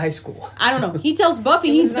into the high school? I don't know. He tells Buffy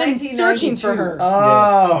It he's was been searching for 1992. her.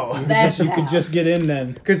 Oh. That's you could how. just get in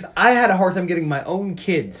then. Because I had a hard time getting my own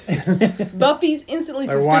kids. Buffy's instantly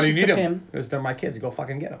Like, why do you suspicious need of them? him Because they're my kids. Go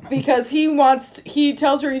fucking get them. because he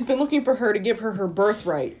tells her he's been looking for her to give her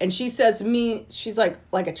birthright. And she says to me, she's like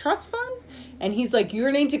a trust fund? And he's like,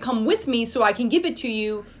 you're going to come with me so I can give it to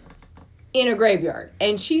you in a graveyard.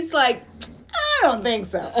 And she's like, I don't think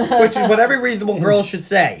so. Which is what every reasonable girl should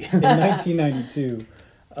say. In 1992,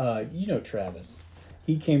 you know Travis.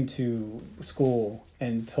 He came to school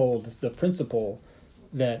and told the principal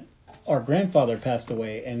that our grandfather passed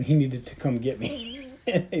away and he needed to come get me.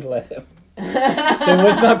 And they let him. So it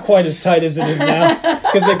was not quite as tight as it is now.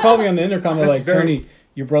 Because they called me on the intercom. They're like, Tony,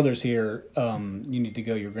 your brother's here. You need to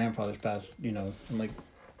go. Your grandfather's passed. You know, I'm like,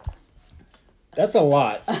 that's a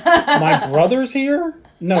lot. My brother's here?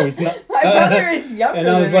 No, he's not. My brother is younger And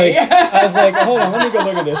I was than like, me. hold on, let me go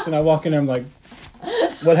look at this. And I walk in there, I'm like,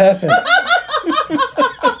 what happened?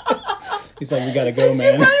 He's like, we gotta go, Your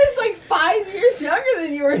man. brother's like 5 years younger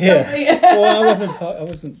than you or Yeah. something. Well, I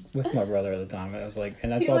wasn't with my brother at the time. I was like,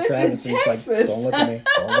 and I He saw lives in Travis, and he's like, Texas. don't look at me,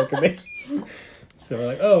 don't look at me. So we're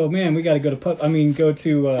like, oh man, we gotta go to not putt. What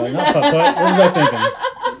was I thinking?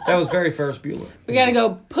 That was very Ferris Bueller. We got to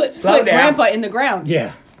go put Slow down. Grandpa in the ground.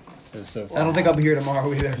 Yeah. It was so I don't think I'll be here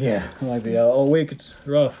tomorrow either. Yeah. I might be all week. It's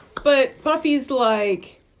rough. But Buffy's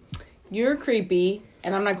like, you're creepy,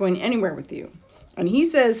 and I'm not going anywhere with you. And he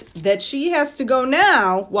says that she has to go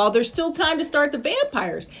now while there's still time to start the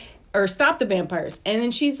vampires, or stop the vampires. And then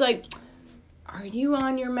she's like, are you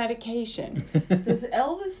on your medication? Does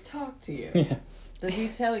Elvis talk to you? Yeah. Does he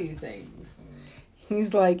tell you things?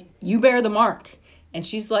 He's like, you bear the mark. And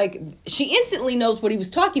she's like, she instantly knows what he was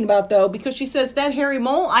talking about, though, because she says, that hairy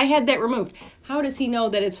mole, I had that removed. How does he know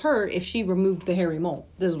that it's her if she removed the hairy mole?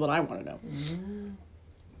 This is what I want to know.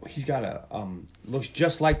 He's got a, looks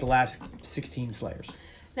just like the last 16 Slayers.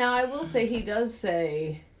 Now, I will say, he does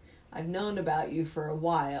say, I've known about you for a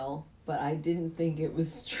while, but I didn't think it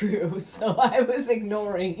was true, so I was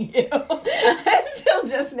ignoring you until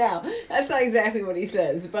just now. That's not exactly what he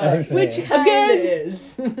says, but which again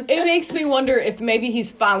is. It makes me wonder if maybe he's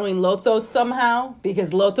following Lothos somehow, because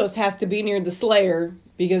Lothos has to be near the Slayer,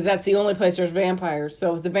 because that's the only place there's vampires.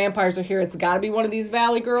 So if the vampires are here, it's got to be one of these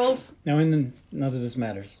Valley girls. Now, not that this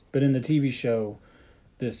matters, but in the TV show,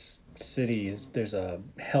 this city there's a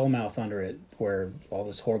hellmouth under it where all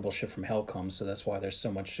this horrible shit from hell comes, so that's why there's so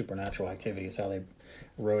much supernatural activity. It's how they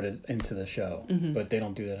wrote it into the show. But they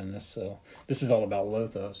don't do that in this, so this is all about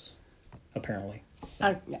Lothos, apparently.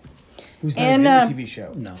 Yeah. Who's not in the TV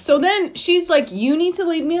show? No. So then she's like, you need to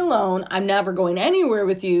leave me alone. I'm never going anywhere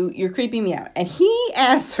with you. You're creeping me out. And he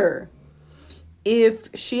asks her if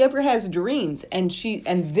she ever has dreams. And she's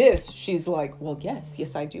like, well, yes,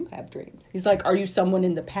 I do have dreams. He's like, are you someone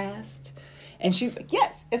in the past? And she's like,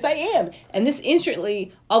 yes, I am. And this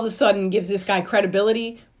instantly, all of a sudden, gives this guy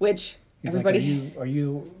credibility, which He's everybody... like, are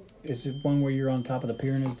you, is it one where you're on top of the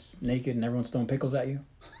pyramids naked and everyone's throwing pickles at you?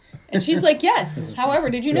 And she's like, yes. However,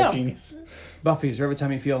 did you know? Genius. Buffy, is there ever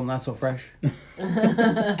time you feel not so fresh?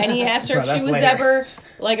 And he asked her if That's she was later. ever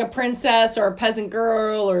like a princess or a peasant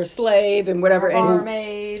girl or a slave and whatever. Or And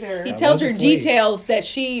barmaid, or... he I tells was her a slave. details that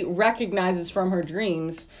she recognizes from her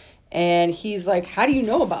dreams. And he's like, how do you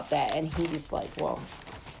know about that? And he's like, well,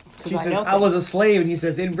 it's 'cause She I says, know I was a slave, and he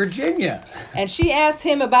says, in Virginia. And she asks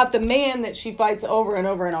him about the man that she fights over and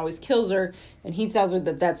over and always kills her. And he tells her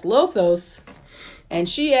that that's Lothos. And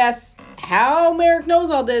she asks how Merrick knows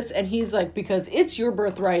all this. And he's like, because it's your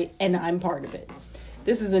birthright and I'm part of it.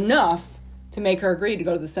 This is enough to make her agree to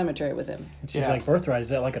go to the cemetery with him. And she's like, birthright, is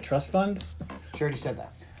that like a trust fund? She already said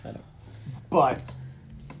that. I don't. But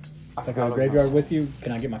I If I go to forgot the graveyard with you,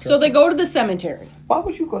 can I get my trust So they fund? go to the cemetery. Why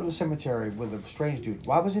would you go to the cemetery with a strange dude?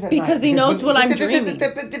 Why was it at Because night? he knows what I'm dreaming.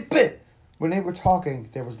 When they were talking,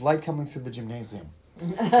 there was light coming through the gymnasium.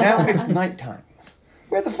 Now it's nighttime.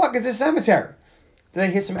 Where the fuck is this cemetery? Did they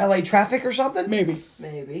hit some LA traffic or something? Maybe.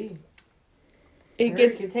 Maybe. It It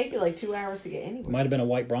gets... could take you like 2 hours to get anywhere. Might have been a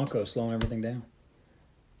white Bronco slowing everything down.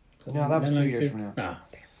 No, that was 2 years from now. Ah,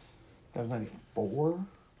 damn. That was 94,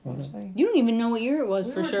 I want to say. You don't even know what year it was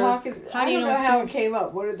We for were sure. talking. How I do you don't know know how it it's came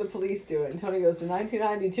up. What did the police do? And Tony goes to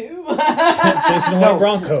 1992. Chasing a No. white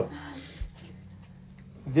Bronco.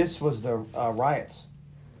 This was the riots.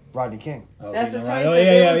 Rodney King. Oh, That's what beating Tony around- said. oh, they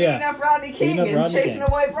yeah, were yeah, beating yeah. up Rodney King Beating up and Rodney chasing King.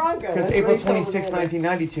 a white Bronco. Because That's April what he told 26, the woman.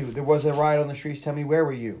 1992, there was a riot on the streets. Tell me, where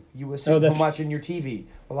were you? You were sitting that's- home watching your TV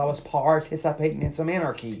while I was participating in some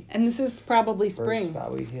anarchy. And this is probably spring. First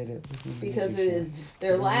spot we hit it. Because it is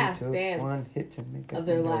their last Took dance one hit to make of a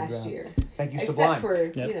their window last drop. year. Thank you, Except Sublime. for,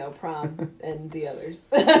 Yep. you know, prom and the others.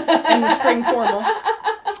 And the spring formal.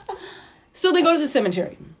 So they go to the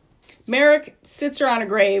cemetery. Merrick sits her on a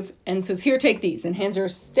grave and says, here, take these, and hands her a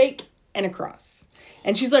stake and a cross.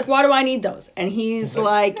 And she's like, why do I need those? And he's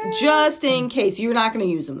like, just in case. You're not going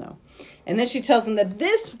to use them, though. And then she tells him that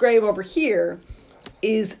this grave over here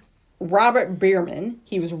is Robert Bierman.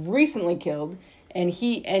 He was recently killed. And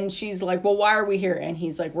she's like, well, why are we here? And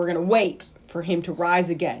he's like, we're going to wait for him to rise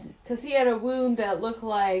again. Because he had a wound that looked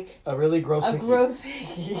like A really gross a hickey. gross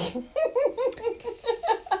hickey.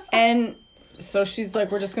 And so she's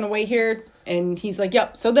like, we're just going to wait here. And he's like,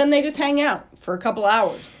 yep. So then they just hang out for a couple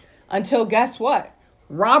hours until, guess what?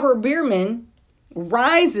 Robert Bierman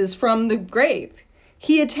rises from the grave.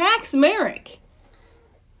 He attacks Merrick,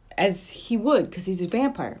 as he would, because he's a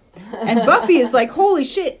vampire. And Buffy is like, holy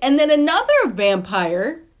shit. And then another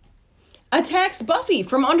vampire attacks Buffy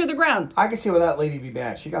from under the ground. I can see why that lady be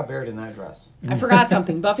bad. She got buried in that dress. I forgot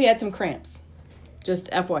something. Buffy had some cramps. Just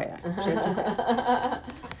FYI. She had some cramps.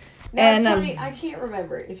 Now, And, Tony, I can't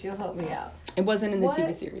remember if you'll help me out. It wasn't in the What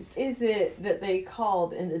TV series. is it that they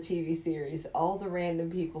called in the TV series all the random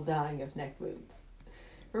people dying of neck wounds?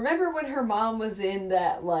 Remember when her mom was in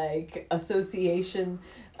that, like, association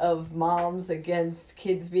of moms against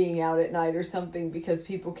kids being out at night or something because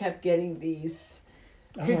people kept getting these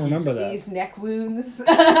I don't remember that. these neck wounds?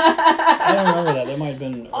 I don't remember that. That might have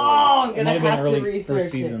been early. Oh, I'm It gonna might have been have to early research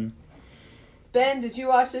first season. Ben, did you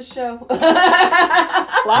watch this show?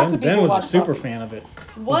 Lots of people Ben was a watch super Buffy. fan of it.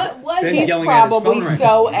 What was Ben's He's it? yelling at his probably phone right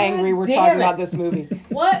so now. angry we're God talking damn it. about this movie.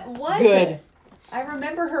 What was Good. it? I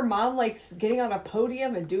remember her mom like getting on a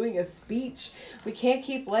podium and doing a speech. We can't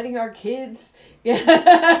keep letting our kids.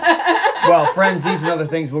 Well, friends, these are other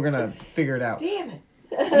things we're gonna figure it out. Damn it.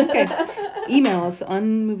 Okay. Email us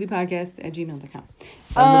unmoviepodcast@gmail.com.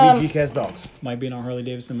 Movie GCast dogs. Might be in our Harley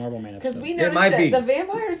Davidson Marble Man episode. Because we noticed might that be. the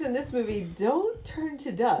vampires in this movie don't turn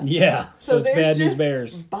to dust. Yeah, so it's there's Bad News just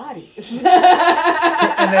Bears. bodies.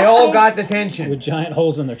 And they all got the tension. With giant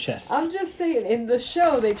holes in their chests. I'm just saying, in the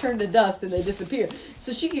show, they turn to dust and they disappear.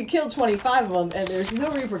 So she could kill 25 of them and there's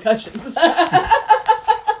no repercussions.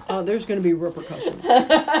 Oh, there's going to be repercussions.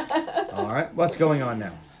 All right, what's going on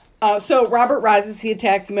now? So Robert rises, he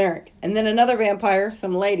attacks Merrick. And then another vampire,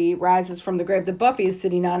 some lady, rises from the grave that Buffy is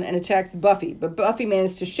sitting on and attacks Buffy. But Buffy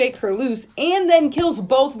manages to shake her loose and then kills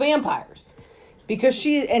both vampires. Because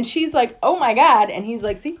she's like, oh my God. And he's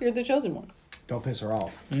like, see, you're the chosen one. Don't piss her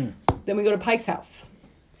off. Then we go to Pike's house.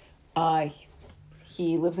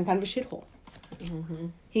 He lives in kind of a shithole. Mm-hmm.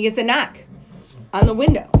 He gets a knock on the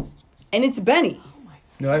window. And it's Benny.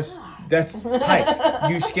 No, that's Pike.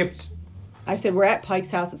 You skipped. I said, we're at Pike's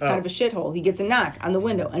house. It's kind of a shithole. He gets a knock on the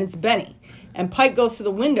window, and it's Benny. And Pike goes to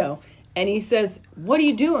the window, and he says, what are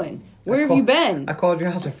you doing? Where have you been? I called your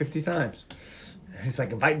house like 50 times. And he's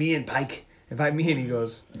like, invite me in, Pike. Invite me in. He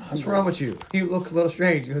goes, what's wrong with you? He looks a little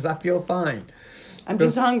strange. He goes, I feel fine. I'm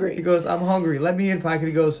just hungry. He goes, I'm hungry. Let me in, Pike. And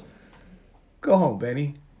he goes, go home,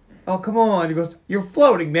 Benny. Oh, come on. He goes, you're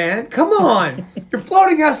floating, man. Come on. You're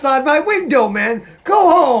floating outside my window, man. Go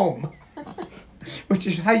home. Which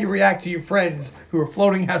is how you react to your friends who are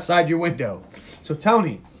floating outside your window. So,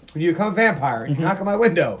 Tony, when you become a vampire and you knock on my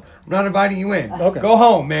window, I'm not inviting you in. Okay. Go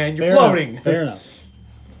home, man. You're floating. Fair enough.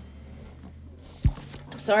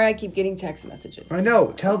 I'm sorry I keep getting text messages. I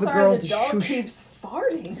know. Tell the girls the to dog shush. keeps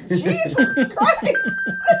farting. Jesus Christ.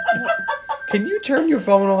 Can you turn your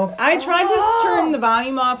phone off? I tried to turn the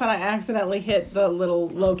volume off, and I accidentally hit the little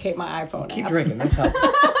locate my iPhone Keep app. drinking. That's how.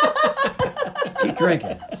 Keep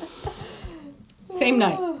drinking. Same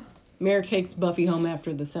night. Merrick takes Buffy home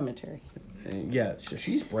after the cemetery. Yeah, so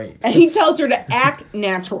she's brave. And he tells her to act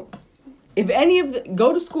natural. If any of the...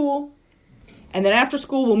 Go to school, and then after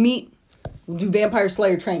school we'll meet. We'll do Vampire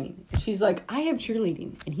Slayer training. And she's like, I have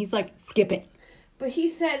cheerleading. And he's like, skip it. But he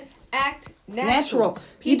said act natural. Natural.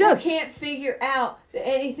 He People does. can't figure out that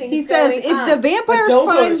anything's He going says, if on. the vampires But don't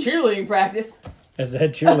find... go to cheerleading practice. As the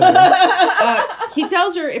head cheerleader. He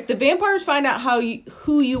tells her, if the vampires find out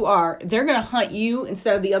who you are, they're going to hunt you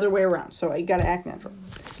instead of the other way around. So you got to act natural.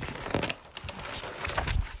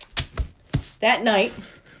 That night,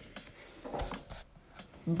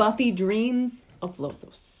 Buffy dreams of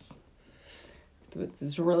Lothos.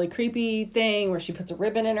 This really creepy thing where she puts a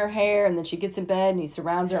ribbon in her hair and then she gets in bed and he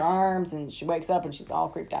surrounds her arms and she wakes up and she's all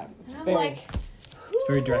creeped out. It's I'm very, like, It's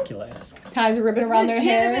very Dracula-esque. ties a ribbon around their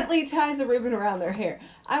hair. legitimately ties a ribbon around their hair.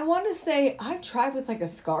 I want to say I tried with like a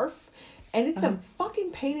scarf, and it's a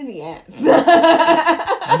fucking pain in the ass.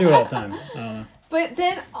 I do it all the time. I don't know. But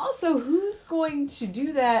then also, who's going to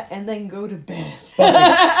do that and then go to bed?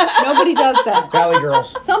 Nobody does that. Valley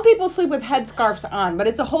Girls. Some people sleep with headscarves on, but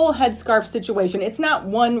it's a whole headscarf situation. It's not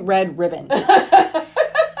one red ribbon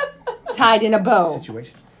tied in a bow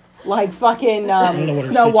Situation. like fucking know what her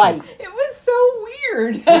Snow sitch White. is. It was so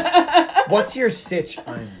weird. What's your sitch?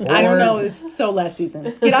 I'm bored. I don't know. It's so last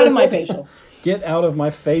season. Get out of my facial. Get out of my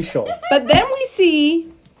facial. But then we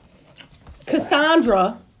see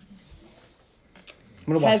Cassandra,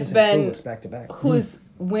 I'm gonna watch has this been- in Clueless back to back. who's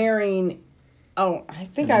wearing. Oh, I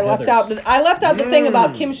think And I left Heathers. out. I left out the thing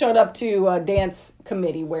about Kim showed up to a dance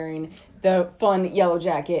committee wearing the fun yellow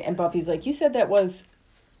jacket, and Buffy's like, "You said that was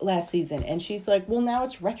last season," and she's like, "Well, now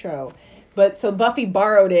it's retro." But so Buffy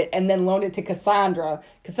borrowed it and then loaned it to Cassandra.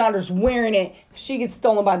 Cassandra's wearing it. She gets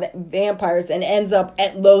stolen by the vampires and ends up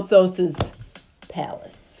at Lothos's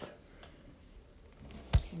palace.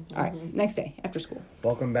 All right, next day after school.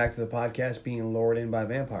 Welcome back to the podcast being lured in by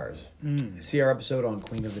vampires. See our episode on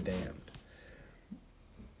Queen of the Damned.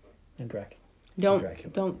 And Dracula.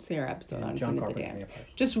 Don't see our episode on John Queen of the Carpenter, Damned. vampires.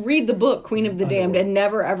 Just read the book Queen of the Damned and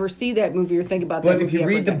never ever see that movie or think about that But movie if you ever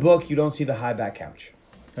read the again. book, you don't see the high back couch.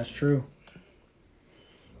 That's true.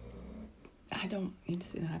 I don't need to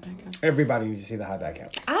see the high back couch. Everybody needs to see the high back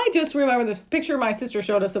couch. I just remember this picture my sister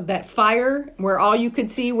showed us of that fire where all you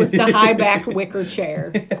could see was the high backed wicker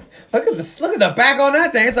chair. Look at this! Look at the back on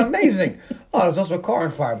that thing. It's amazing. Oh, there's also a car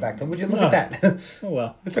on fire back there. Would you look at that? Oh,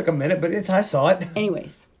 well. It took a minute, but I saw it.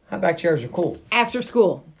 Anyways, High back chairs are cool. after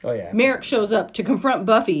school, Oh yeah. Merrick shows up to confront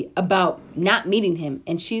Buffy about not meeting him,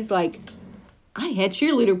 and she's like, I had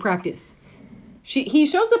cheerleader practice. He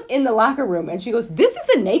shows up in the locker room and she goes, this is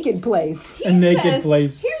a naked place. A naked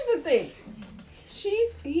place. Here's the thing.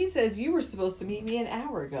 he says, you were supposed to meet me an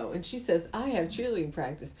hour ago. And she says, I have cheerleading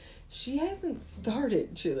practice. She hasn't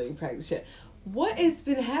started cheerleading practice yet. What has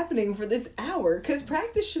been happening for this hour? Because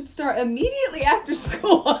practice should start immediately after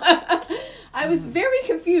school. I was very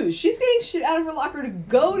confused. She's getting shit out of her locker to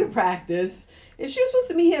go to practice. If she was supposed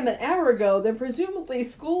to meet him an hour ago, then presumably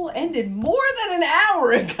school ended more than an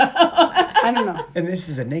hour ago. I don't know. And this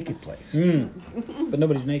is a naked place. But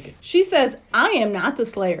nobody's naked. She says, I am not the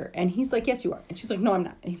Slayer. And he's like, yes, you are. And she's like, no, I'm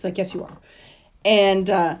not. And he's like, yes, you are. And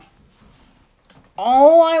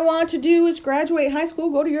all I want to do is graduate high school,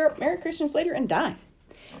 go to Europe, marry Christian Slater, and die.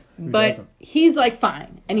 But doesn't? he's like,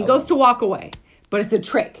 fine. And he goes to walk away. But it's a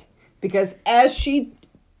trick. Because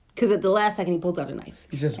because at the last second he pulls out a knife.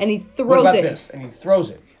 He says, and he what throws about it this? And he throws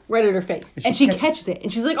it. right at her face. And she she catches it.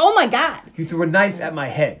 And she's like, oh my God. You threw a knife at my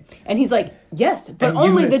head. And he's like, yes, but And you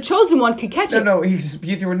only would- the chosen one could catch it. No, you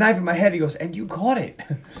threw a knife at my head. He goes, and you caught it.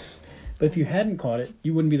 But if you hadn't caught it,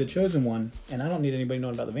 you wouldn't be the chosen one, and I don't need anybody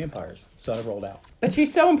knowing about the vampires. So I rolled out. But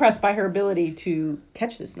she's so impressed by her ability to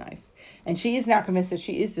catch this knife. And she is now convinced that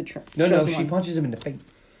she is the No, chosen she one. punches him in the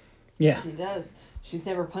face. Yeah. She does. She's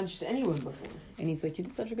never punched anyone before. And he's like, you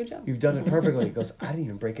did such a good job. You've done it perfectly. He goes, I didn't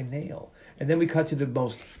even break a nail. And then we cut to the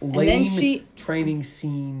most then lame she- training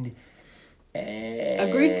scene.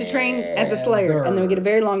 Agrees to train as a Slayer. And then we get a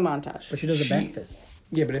very long montage. But she does a She- back fist.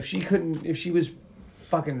 Yeah, but if she was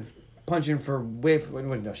fucking punching for whiff,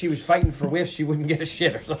 no, she was fighting for whiff, she wouldn't get a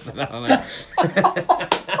shit or something. I don't know.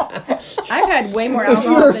 I've had way more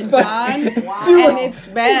alcohol than John. And it's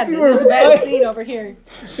bad. There's a bad scene over here.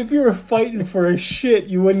 If you were fighting for a shit,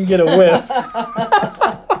 you wouldn't get a whiff.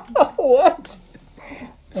 What?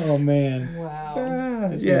 Oh, man. Wow.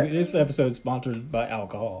 This episode's sponsored by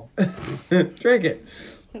alcohol. Drink it.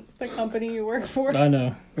 That's the company you work for. I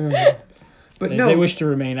know. But They, no, they wish to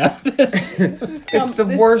remain out of this. it's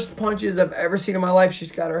the worst punches I've ever seen in my life.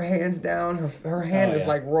 She's got her hands down. Her hand is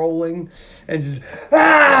like rolling. And just,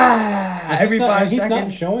 every 5 He's seconds.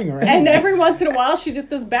 not showing her And anything. every once in a while, she just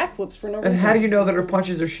does backflips for no reason. And how do you know that her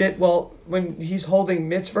punches are shit? Well, when he's holding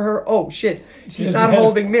mitts for her, oh shit, he's doesn't not have-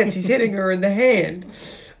 holding mitts. He's hitting her in the hand.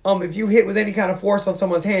 If you hit with any kind of force on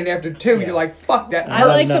someone's hand after 2, you're like, fuck that. I hurts.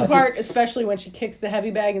 like the enough. part, especially when she kicks the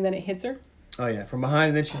heavy bag and then it hits her. Oh yeah, from behind,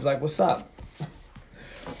 and then she's like, "What's up?"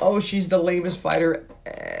 Oh, she's the lamest fighter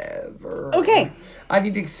ever. Okay. I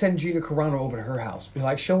need to send Gina Carano over to her house. Be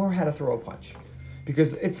like, show her how to throw a punch.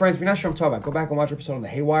 Because, friends, if you're not sure what I'm talking about, go back and watch our episode on the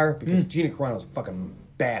Haywire, because Gina Carano's fucking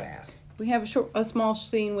badass. We have a small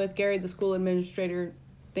scene with Gary, the school administrator,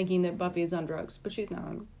 thinking that Buffy is on drugs, but she's not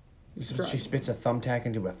on. She Drugs. spits a thumbtack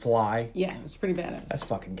into a fly. Yeah, it's pretty badass. That's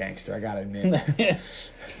fucking gangster, I gotta admit.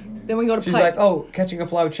 Then we go to She's Pike. like, oh, catching a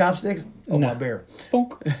fly with chopsticks? Oh, No. my bear.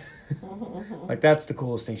 Bonk. Like, that's the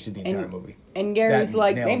coolest thing she did the entire movie. And Gary's That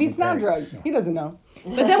like, nailed maybe it's not Gary. drugs. He doesn't know.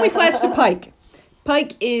 But then we flash to Pike.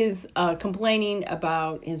 Pike is complaining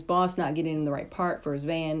about his boss not getting in the right part for his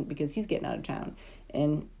van because he's getting out of town.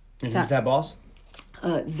 And And who's that boss?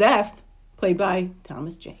 Zeph, played by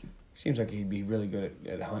Thomas Jane. Seems like he'd be really good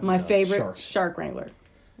at hunting My favorite sharks shark wrangler.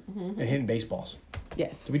 and hitting baseballs.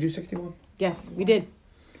 Yes. Did we do 61? Yes, we did.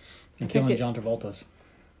 And picked killing it. John Travolta's.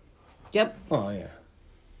 Yep. Oh, yeah.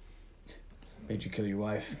 Made you kill your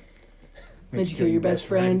wife. Made you kill your best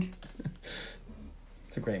friend.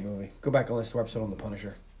 It's a great movie. Go back and listen to our episode on The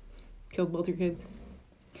Punisher. Killed both your kids.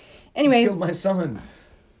 Anyways. Killed my son.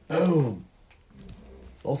 Boom.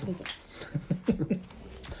 Both of them.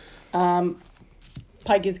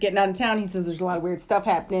 Pike is getting out of town. He says there's a lot of weird stuff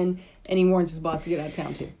happening, and he warns his boss to get out of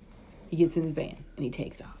town too. He gets in the van and he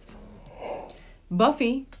takes off.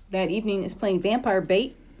 Buffy that evening is playing vampire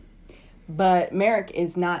bait, but Merrick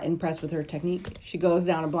is not impressed with her technique. She goes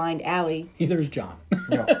down a blind alley Neither is John.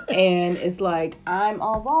 No. and is like, I'm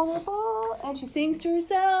all vulnerable, and she sings to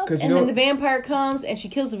herself. 'Cause you And know- then the vampire comes and she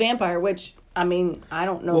kills the vampire, which, I mean, I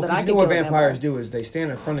don't know Well, that because I you can know what kill a vampires vampire. do is they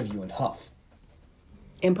stand in front of you and huff.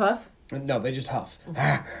 In Puff? No, they just huff.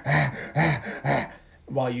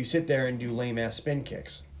 While you sit there and do lame-ass spin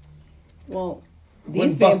kicks. Well, Wouldn't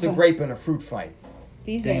these, bust a grape in a fruit fight.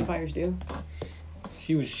 these Damn. vampires do.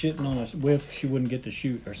 She was shitting on a whiff she wouldn't get to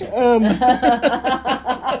shoot or something.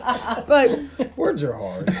 But Words are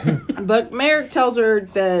hard. But Merrick tells her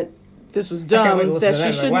that this was I can't wait to dumb, listen that to she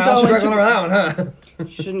Like, shouldn't wow, go struggling into over that one, huh?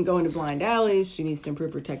 shouldn't go into blind alleys. She needs to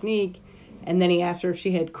improve her technique. And then he asked her if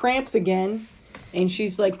she had cramps again, and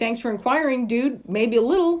she's like, "Thanks for inquiring, dude. Maybe a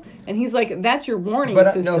little." And he's like, "That's your warning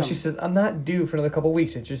But system." no, she says, I'm not due for another couple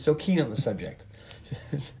weeks. It's just so keen on the subject.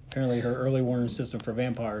 Apparently, her early warning system for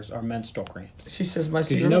vampires are menstrual cramps. She says, my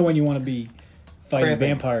Because you know when you want to be fighting cramping.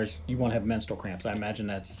 vampires, you won't have menstrual cramps. I imagine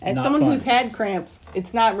that's As not someone fun. who's had cramps,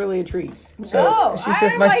 it's not really a treat. So she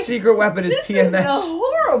says, I'm my like, secret weapon is this PMS. is a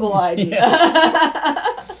horrible idea.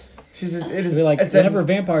 She says, it is They're like, it's whenever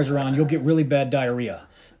vampires are on, you'll get really bad diarrhea.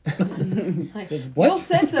 Like, What? you'll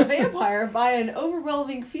sense a vampire by an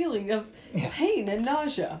overwhelming feeling of pain and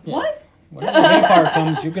nausea. Yeah. What? Whenever a vampire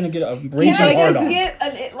comes, you're going to get a Can raging I hard just on. get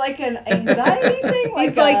an anxiety thing? Like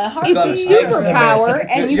He's like, a heart it's a disease? superpower,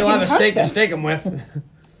 and you You'll can have a hunt steak them. to stake him with.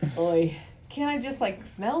 Oy. Can I just like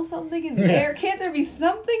smell something in the air? Can't there be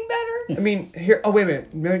something better? I mean, here. Oh wait a minute.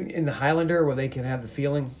 Remember in the Highlander, where they can have the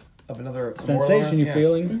feeling of another Sensation you yeah.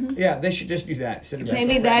 feeling? Yeah, they should just do that instead of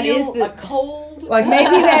Maybe that Feel is the a cold. like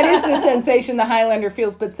maybe that is the sensation the Highlander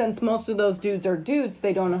feels. But since most of those dudes are dudes,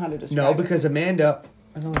 they don't know how to describe no, it. because Amanda,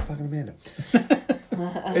 another fucking Amanda,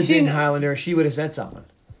 is She- in Highlander. She would have said something.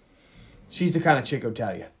 She's the kind of chick who'll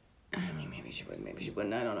tell you. I mean, maybe she would, maybe she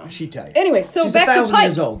wouldn't. I don't know. She'd tell you. Anyway, so She's back to 1,000 Pike.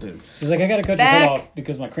 years old, dude. She's like, I got to cut Back- your head off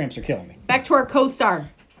because my cramps are killing me. Back to our co-star,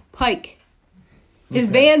 Pike. His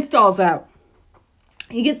van stalls out.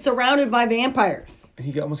 He gets surrounded by vampires. And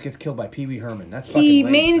he almost gets killed by Pee Wee Herman. That's He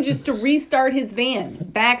fucking lame. manages to restart his van,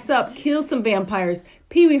 backs up, kills some vampires.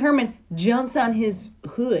 Pee Wee Herman jumps on his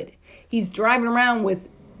hood. He's driving around with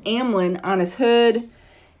Amlin on his hood.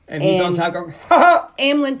 And he's on and- top going, ha ha!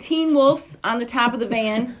 Amlin Teen Wolf's on the top of the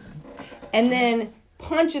van. And then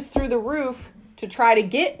punches through the roof to try to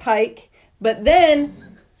get Pike. But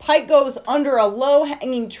then Pike goes under a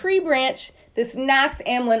low-hanging tree branch. This knocks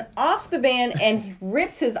Amlin off the van and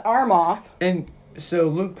rips his arm off. And so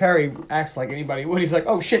Luke Perry acts like anybody would. He's like,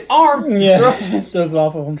 oh shit, arm! Yeah, Throws those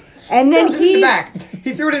off of them. And then it in the back.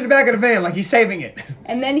 He threw it in the back of the van like he's saving it.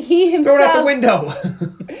 and then he Throw it out the himself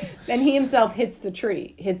window. then he himself hits a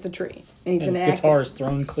tree. And he's And in his an guitar accident. is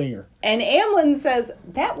thrown clear. And Amlin says,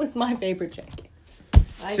 that was my favorite jacket.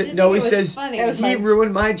 I So- did no, think he it was says, funny. That was he my-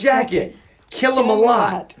 ruined my jacket. Kill him a Kill him a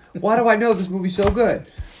lot. lot. Why do I know this movie's so good?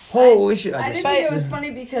 Holy shit. I I didn't just, think it was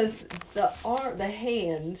funny because the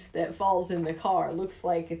hand that falls in the car looks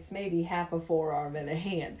like it's maybe half a forearm and a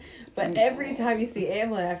hand. But every time you see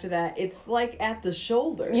Amlin after that, it's like at the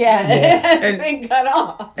shoulder. Yeah, it's And- been cut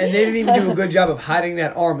off. and they didn't even do a good job of hiding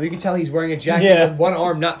that arm. You can tell he's wearing a jacket Yeah. with one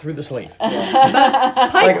arm not through the sleeve.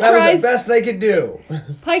 Pike Like, that was the best they could do.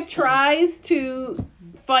 Pike tries to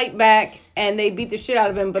fight back, and they beat the shit out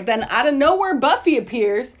of him. But then out of nowhere, Buffy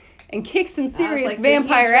appears and kicks some I was serious like, did he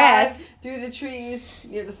vampire drive ass. through the trees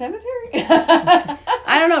near the cemetery.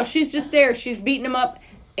 I don't know. She's just there. She's beating him up.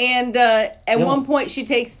 And at one point, she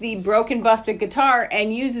takes the broken, busted guitar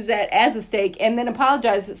and uses that as a stake, and then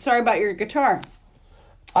apologizes. Sorry about your guitar.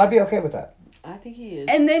 I'd be okay with that. I think he is.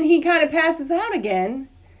 And then he kind of passes out again,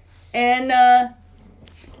 and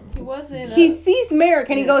he wasn't. he sees Merrick,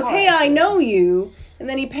 and he in goes, a car "Hey, I accident. know you." And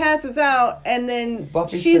then he passes out, and then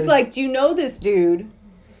Buffy she's says- like, "Do you know this dude?"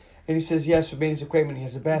 And he says, yes, for being his acquaintance, he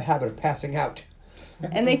has a bad habit of passing out.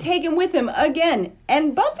 And they take him with him again.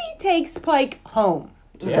 And Buffy takes Pike home.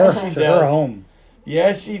 To Yes, her, she to does. her home.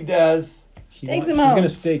 Yes, she does. Takes him She's home. going to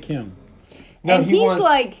stake him. No, And he he's wants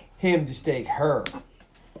like, him to stake her.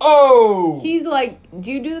 Oh! he's like, "Do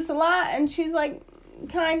you do this a lot?" And she's like,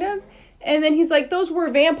 "Kind of." And then he's like, "Those were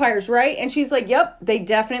vampires, right?" And she's like, "Yep, they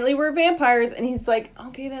definitely were vampires." And he's like,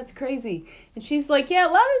 "Okay, that's crazy." And she's like, "Yeah,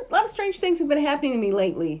 a lot of strange things have been happening to me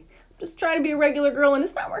lately. I'm just trying to be a regular girl, and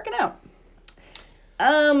it's not working out."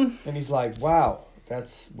 And he's like, wow,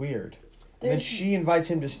 that's weird. And then There's- she invites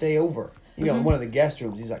him to stay over. You know, in one of the guest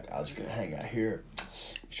rooms. He's like, I'm just going to hang out here. Make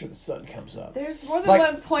sure the sun comes up. There's more than Like,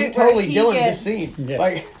 one point he totally where he Dylan gets this scene. Yeah.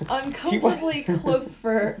 Like, uncomfortably close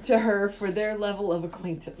to her for their level of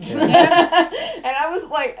acquaintance. And I was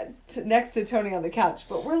like next to Tony on the couch,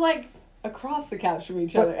 but we're like across the couch from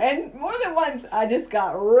each other. And more than once, I just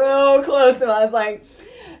got real close to him. I was like,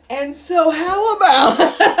 and so how about?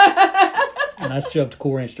 And I shoved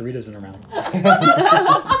Cool Ranch Doritos in her mouth.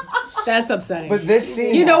 That's upsetting. but this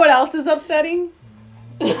scene. You know what else is upsetting?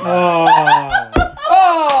 Oh.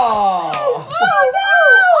 Oh!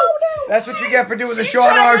 Oh no! That's what you get for doing the She Sean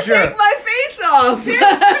tried to Archer. take my face off. There's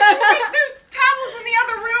towels in the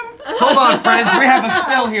other room. Hold on, friends. We have a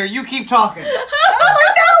spill here. You keep talking. Oh,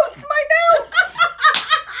 my notes!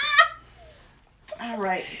 All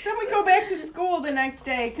right. Then we go back to school the next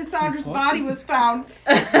day. Cassandra's body was found.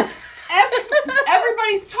 Everybody's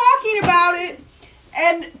talking about it.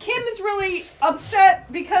 And Kim is really upset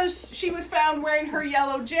because she was found wearing her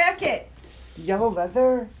yellow jacket. Yellow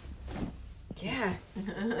leather. Yeah.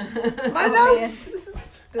 My notes. This is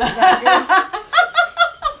not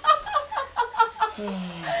good.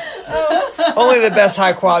 Only the best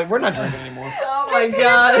high quality. We're not drinking anymore. Oh my They're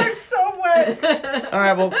god. so wet. All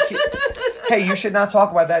right, well, Hey, you should not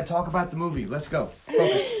talk about that. Talk about the movie. Let's go.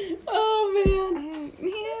 Focus. Oh man.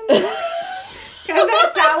 Can I have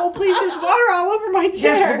a towel, please? There's water all over my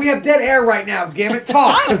chair. Yes, but we have dead air right now. Damn it,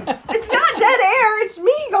 talk. It's not dead air. It's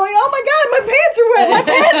me going, oh my God, my pants are wet. My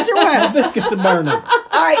pants are wet. Biscuits are burning.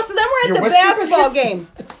 All right, so then we're Your at the whiskey basketball biscuits?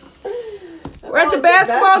 game. We're at the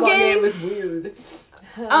basketball game. It was weird.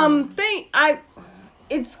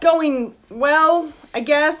 It's going well, I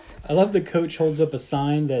guess. I love the coach holds up a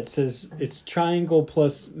sign that says it's triangle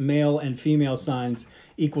plus male and female signs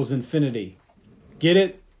equals infinity. Get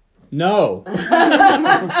it? No.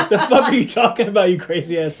 The fuck are you talking about, you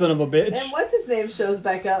crazy ass son of a bitch? And what's his name shows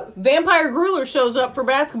back up? Vampire Grueler shows up for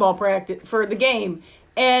basketball practice for the game.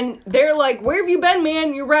 And they're like, where have you been,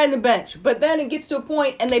 man? You're riding the bench. But then it gets to a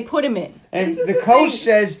point and they put him in. And This is the the coach thing.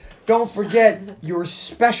 says, don't forget, you're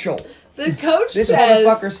special. The coach This says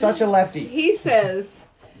motherfucker's such a lefty. he says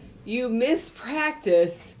you miss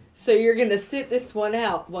practice, so you're gonna sit this one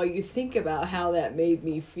out while you think about how that made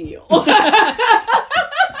me feel.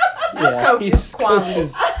 Yeah, coach is he's squabbling. coach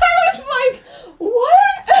is, I was like,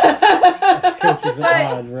 what? this coach is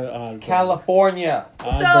an odd California.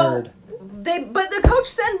 bird. But the coach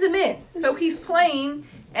sends him in. So he's playing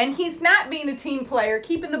and he's not being a team player,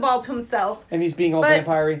 keeping the ball to himself. And he's being all But-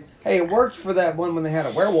 vampire-y. Hey, it worked for that one when they had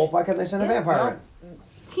a werewolf. Why couldn't they send a vampire in?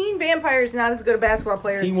 Teen Vampire is not as good a basketball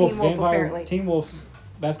player as Teen Wolf apparently. Teen Wolf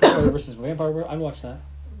basketball player versus vampire. I'd watch that.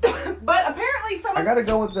 But apparently I someone. gotta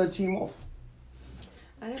go with the Teen Wolf.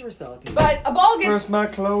 I never saw it. But a ball gets. First my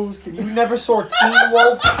clothes. You never saw Teen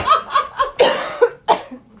Wolf?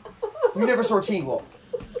 You never saw Teen Wolf.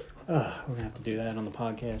 We're gonna have to do that on the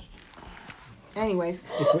podcast Anyways,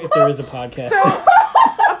 if there is a podcast. so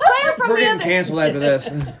a player from We're the getting other canceled after this.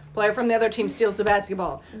 player from the other team steals the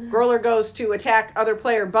basketball. Growler goes to attack other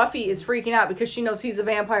player. Buffy is freaking out because she knows he's a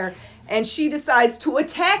vampire, and she decides to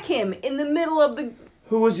attack him in the middle of the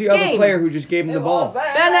Who was the other Game. player who just gave him the ball?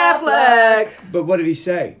 Ben Affleck. But what did he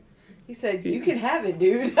say? He said, "You can have it,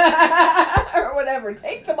 dude," or whatever.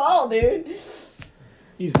 Take the ball, dude.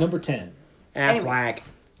 He's number 10. Affleck.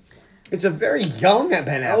 It's a very young Ben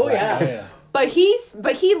Affleck. Oh yeah. Yeah. But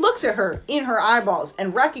he looks at her in her eyeballs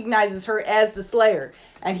and recognizes her as the Slayer.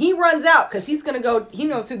 And he runs out because he's going to go, he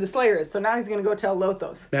knows who the Slayer is. So now he's going to go tell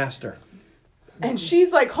Lothos. Master. And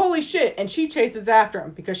she's like, holy shit. And she chases after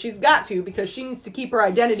him because she's got to, because she needs to keep her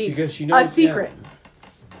identity Because she knows, a secret.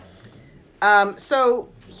 So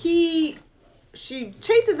she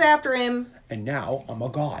chases after him And now I'm a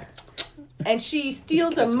god. and she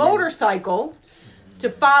steals a motorcycle to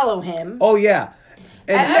follow him. Oh yeah.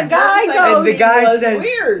 And the guy goes, And the guy was says-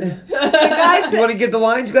 weird. the guy You said, want to give the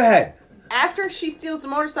lines? Go ahead. after she steals the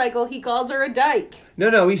motorcycle, he calls her a dyke.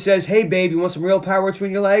 No. He says, "Hey, babe, you want some real power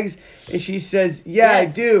between your legs?" And she says, "Yeah,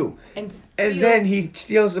 Yes. I do." And And steals- then he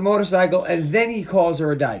steals the motorcycle, and then he calls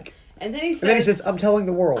her a dyke. And then he And then he says, says, "I'm telling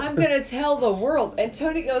the world." "I'm gonna tell the world." And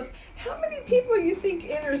Tony goes, "How many people you think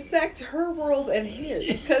intersect her world and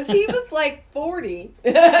his?" Because he was like 40.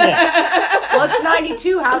 Well, it's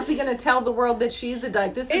 92. How's he going to tell the world that she's a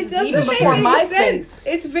dyke? This It is doesn't even make before any MySpace. sense.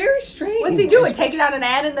 It's very strange. What's he doing? Taking out an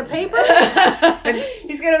ad in the paper?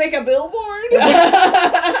 He's gonna make a billboard.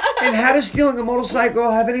 And how does stealing a motorcycle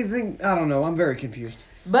have anything? I don't know. I'm very confused.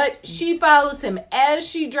 But she follows him as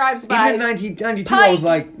she drives by. Even in 1992, I was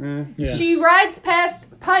like, Yeah. She rides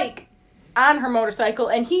past Pike on her motorcycle,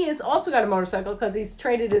 and he has also got a motorcycle because he's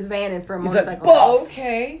traded his van in for a He's like, motorcycle. "Buff!"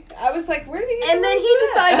 Okay. I was like, where did he get And then the he money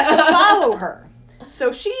for that? decides to follow her.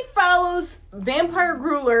 So she follows Vampire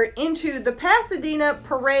Grueler into the Pasadena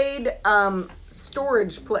Parade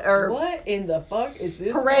storage or What in the fuck is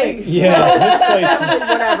this parade. place? Yeah, this place is,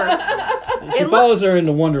 whatever. she It follows looks, her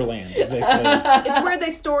into Wonderland, basically. it's where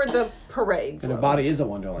they store the parade. and the floats. body is a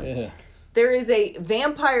wonderland. Yeah. There is a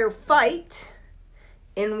vampire fight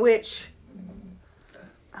in which,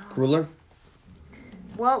 Ruler.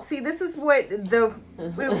 well, see, this is what it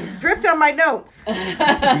dripped on my notes. You're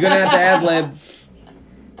gonna have to ad lib.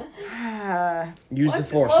 Use the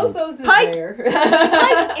What's force. Lothos is Pike. there.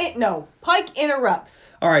 Pike interrupts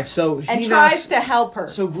All right, so he and tries knocks, to help her.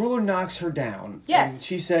 So Grueler knocks her down. Yes. And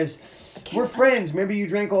she says, "We're friends. Maybe you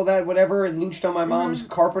drank all that whatever and looched on my mom's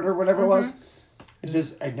carpet or whatever it was." It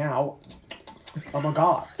says, "And now, I'm a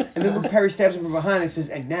god." And then Luke Perry stabs him from behind and says,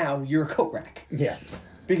 "And now you're a coat rack." Yes.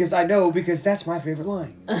 Because that's my favorite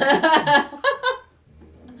line.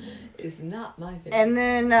 It's not my favorite. And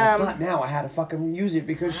then It's not now. I had to fucking use it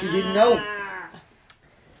because she didn't know.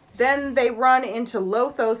 then they run into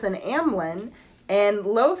Lothos and Amlin, and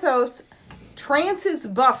Lothos trances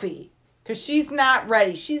Buffy because she's not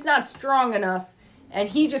ready. She's not strong enough, and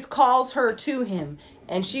he just calls her to him,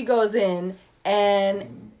 and she goes in,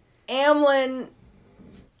 and Amlin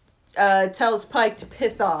tells Pike to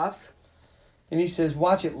piss off. And he says,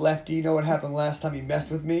 "Watch it, Lefty. You know what happened last time he messed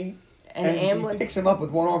with me?" And he picks him up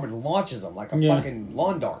with one arm and launches him like a fucking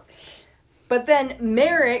lawn dart. But then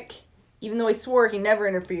Merrick, even though he swore he never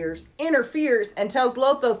interferes and tells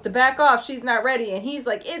Lothos to back off. She's not ready. And he's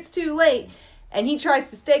like, it's too late. And he tries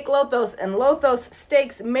to stake Lothos, and Lothos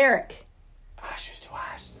stakes Merrick. Ashes to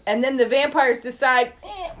ashes. And then the vampires decide,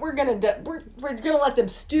 we're gonna let them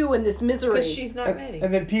stew in this misery. Because she's not ready.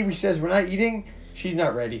 And then Pee-wee says, "We're not eating." She's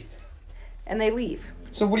not ready. And they leave.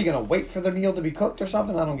 So what are you gonna wait for the meal to be cooked or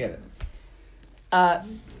something? I don't get it.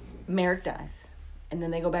 Merrick dies. And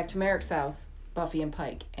then they go back to Merrick's house, Buffy and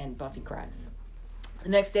Pike, and Buffy cries. The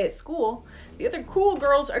next day at school, the other cool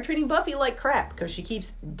girls are treating Buffy like crap because she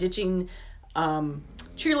keeps ditching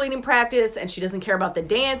cheerleading practice and she doesn't care about the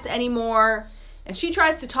dance anymore. And she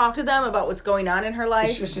tries to talk to them about what's going on in her life.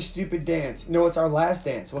 It's just a stupid dance. No, it's our last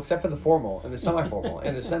dance. Well, except for the formal and the semi-formal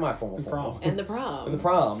and the semi-formal prom. And the prom. And the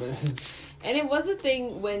prom. And it was a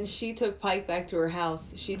thing when she took Pike back to her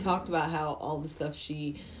house. She talked about how all the stuff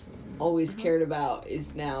she always cared about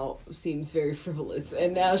seems very frivolous.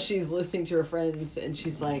 And now she's listening to her friends and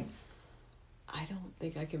she's like, I don't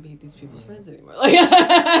think I can be these people's friends anymore. Like,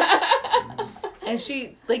 and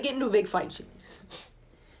they get into a big fight. She leaves.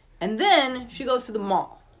 And then she goes to the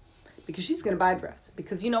mall because she's going to buy a dress.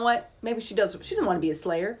 Because you know what? Maybe she doesn't want to be a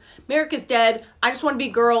slayer. Merrick is dead. I just want to be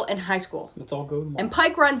a girl in high school. Let's all go to the mall. And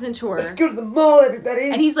Pike runs into her. Let's go to the mall,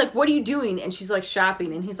 everybody. And he's like, what are you doing? And she's like,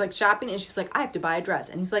 shopping. And he's like, shopping. And she's like, I have to buy a dress.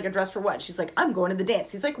 And he's like, a dress for what? She's like, I'm going to the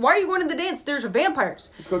dance. He's like, why are you going to the dance? There's vampires.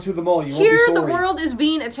 Let's go to the mall. You Here, won't be the sorry. world is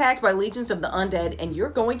being attacked by legions of the undead, and you're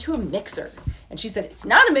going to a mixer. And she said, it's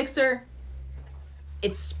not a mixer.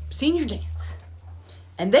 It's senior dance.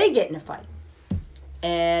 And they get in a fight.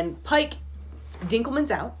 And Pike,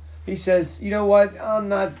 Dinkelman's out. He says, you know what?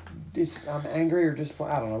 I'm angry or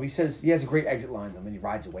disappointed. I don't know. He says he has a great exit line, and then he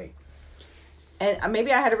rides away. And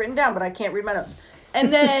maybe I had it written down, but I can't read my notes.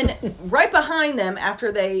 And then right behind them,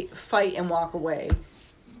 after they fight and walk away,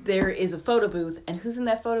 there is a photo booth. And who's in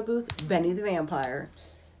that photo booth? Benny the vampire.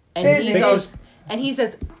 And he goes, and he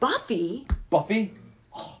says, Buffy? Buffy?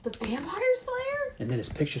 the Vampire Slayer? And then his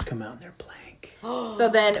pictures come out and they're blank. So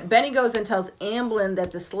then Benny goes and tells Amblin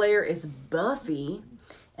that the Slayer is Buffy.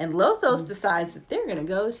 And Lothos decides that they're going to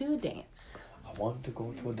go to a dance. I want to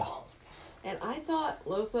go to a dance. And I thought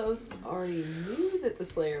Lothos already knew that the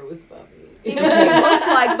Slayer was Buffy. He knew what she looked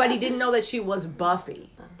like, but he didn't know that she was Buffy.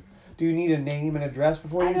 Do you need a name and address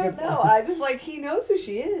before you I don't get... know. I just he knows who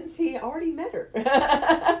she is. He already met her.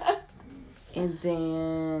 And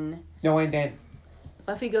then No, and then...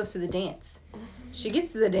 Buffy goes to the dance. She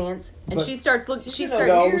gets to the dance and But- she starts looking. She starts.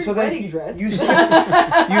 No, weird so then wedding dress. you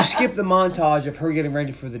skip the montage of her getting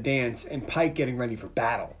ready for the dance and Pike getting ready for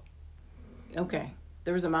battle. Okay,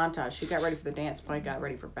 there was a montage. She got ready for the dance. Pike got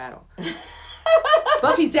ready for battle.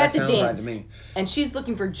 Buffy's at That the sounds right dance, to me. and she's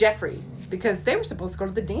looking for Jeffrey because they were supposed to go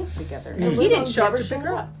to the dance together, and And he didn't Lizzo show up never to pick showed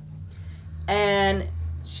her up. up. And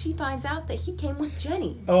she finds out that he came with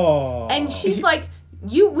Jenny, Oh. and she's like,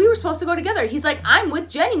 we were supposed to go together. He's like, I'm with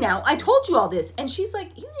Jenny now. I told you all this. And she's like,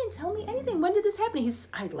 you didn't tell me anything. When did this happen?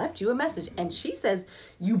 I left you a message. And she says,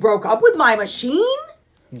 you broke up with my machine?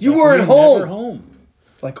 He's You like, weren't "We're home." never home.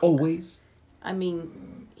 Like always. I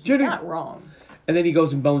mean, he's Jenny- not wrong. And then he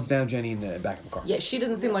goes and bones down Jenny in the back of the car. Yeah, she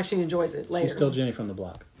doesn't seem like she enjoys it later. She's still Jenny from the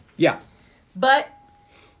block. Yeah. But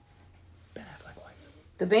Ben Affleck wife.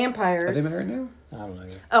 the Are vampires... they married now? I don't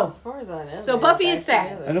know. Oh, As far as I know. So they're Buffy back is sad.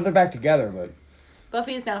 together. I know they're back together, but...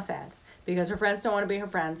 Buffy is now sad because her friends don't want to be her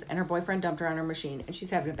friends, and her boyfriend dumped her on her machine, and she's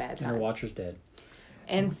having a bad And her time. watcher's dead.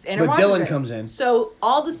 And her But watcher's Dylan dead. comes in. So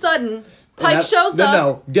all of a sudden, Pike And shows up.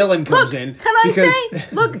 No, Dylan comes Look, in. can I because-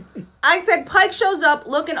 say? Look, I said Pike shows up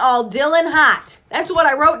looking all Dylan hot. That's what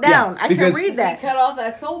I wrote down. I can because- read He that. cut off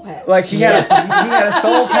that soul patch. Like he had a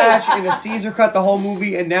soul patch and a Caesar cut the whole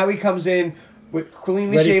movie, and now he comes in with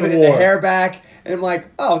cleanly Ready shaven for and the war. hair back, and I'm like,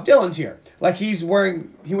 oh, Dylan's here. Like he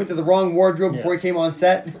went to the wrong wardrobe before he came on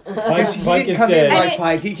set. He Pike didn't is come in dead. And like it-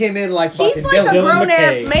 Pike. He came in like He's fucking like a Dylan. Dylan grown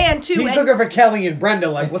ass McKay. man too. He's and looking for Kelly and Brenda.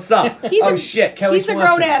 Like, what's up? he's Oh a- shit, Kelly He's a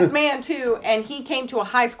Swanson. grown ass man too, and he came to a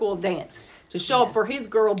high school dance to show up for his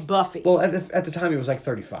girl Buffy. Well, at the time he was like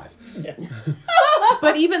 35. Yeah.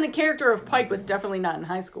 But even the character of Pike was definitely not in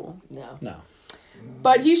high school. No. No.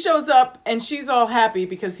 But he shows up, and she's all happy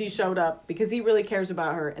because he showed up, because he really cares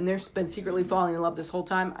about her, and they've been secretly falling in love this whole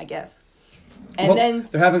time, I guess. And then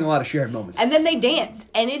they're having a lot of shared moments. And then they dance,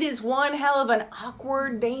 and it is one hell of an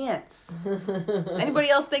awkward dance. Anybody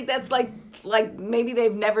else think that's like maybe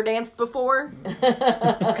they've never danced before?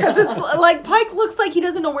 Because it's like Pike looks like he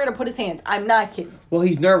doesn't know where to put his hands. I'm not kidding. Well,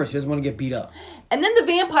 he's nervous. He doesn't want to get beat up. And then the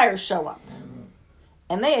vampires show up,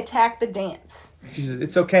 and they attack the dance. She says,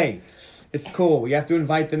 "It's okay. It's cool. We have to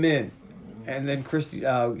invite them in." And then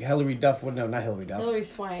Hilary Duff, well, no, not Hilary Duff. Hilary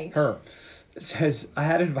Swank. Her says, "I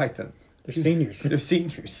had to invite them. They're seniors. They're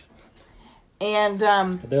seniors." And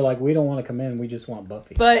But they're like, we don't want to come in. We just want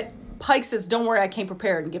Buffy. but Pike says, "Don't worry, I came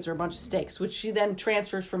prepared," and gives her a bunch of steaks, which she then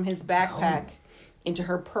transfers from his backpack into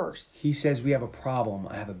her purse. He says, "We have a problem.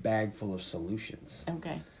 I have a bag full of solutions."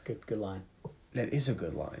 Okay. It's a good line. That is a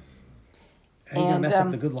good line. How are you gonna mess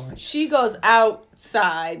up the good line? She goes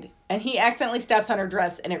outside, and he accidentally steps on her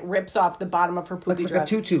dress, and it rips off the bottom of her poopy Looks like a dress.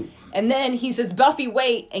 tutu. And then he says, "Buffy,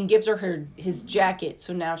 wait," and gives her his jacket.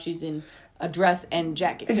 So now she's in a dress and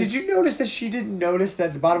jacket. And did you notice that she didn't notice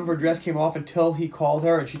that the bottom of her dress came off until he called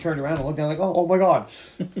her, and she turned around and looked down like, oh my God.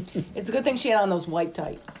 It's a good thing she had on those white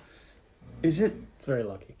tights. Is it? It's very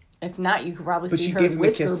lucky. If not, you could probably But see she her gave him a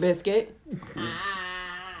whisker kiss. biscuit.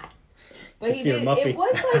 But See her Muffy. it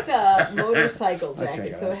was like a motorcycle I'll check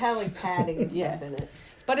jacket, it so out. it had like padding and Yeah. stuff in it.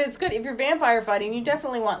 But it's good. If you're vampire fighting, you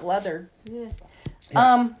definitely want leather. Yeah.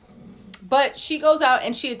 But she goes out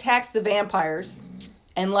and she attacks the vampires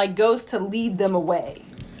and like goes to lead them away,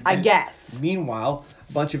 I guess. Meanwhile,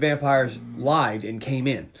 a bunch of vampires lied and came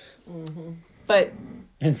in. But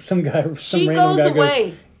And some she random goes guy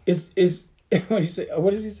away. goes, is what do you say?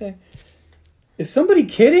 What does he say? Is somebody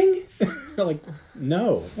kidding? Like,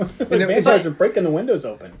 no. The vampires are breaking the windows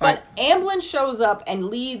open. But Amblin shows up and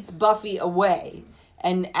leads Buffy away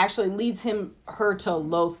and actually leads her to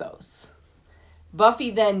Lothos. Buffy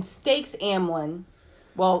then stakes Amblin.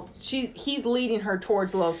 Well, he's leading her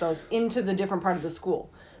towards Lothos into the different part of the school.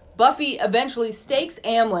 Buffy eventually stakes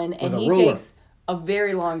Amblin, and With a he ruler. takes a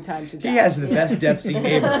very long time to die. He has the best death scene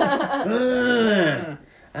ever.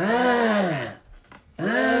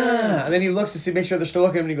 And then he looks to see, make sure they're still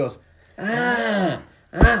looking at him, and he goes,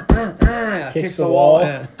 kicks the wall.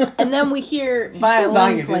 And then we hear Still dying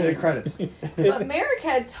violin at the end of the playing. credits. But Merrick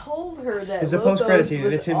had told her that There's a post-credit Lothos scene, and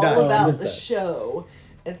was it's him all dying. I about missed the that. show.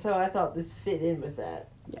 And so I thought this fit in with that.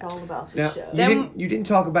 It's all about the Now, show. you didn't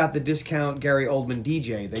talk about the discount Gary Oldman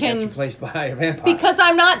DJ that gets replaced by a vampire. Because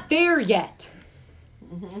I'm not there yet.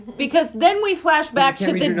 Because then we flash back can't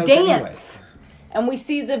to read the your notes dance. anyway. And we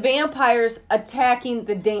see the vampires attacking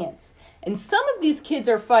the dance. And some of these kids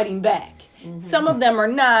are fighting back. Some of them are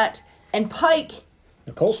not. And Pike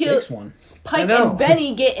Nicole stakes one. Pike I know. and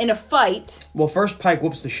Benny get in a fight. Well, first Pike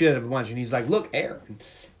whoops the shit out of a bunch, and he's like, "Look, Aaron."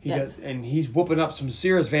 Yes. And he's whooping up some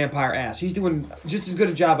serious vampire ass. He's doing just as good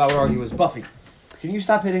a job, I would argue, as Buffy. Can you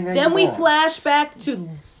stop hitting that? Then we ball? flash back to...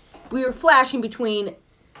 We were flashing between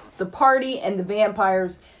the party and the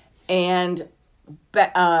vampires and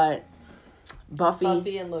Buffy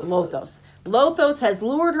and Lothos. Lothos has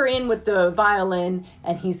lured her in with the violin,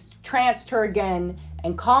 and he's tranced her again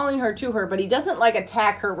and calling her to her, but he doesn't like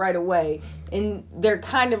attack her right away. And they're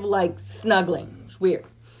kind of like snuggling. It's weird.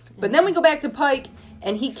 But then we go back to Pike,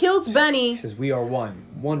 and he kills Benny. He says, "We are one.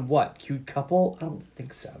 One what? Cute couple? I don't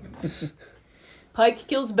think so." Pike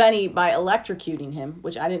kills Benny by electrocuting him,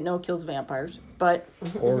 which I didn't know kills vampires. But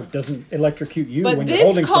Or doesn't electrocute you when you're this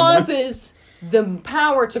holding someone. causes the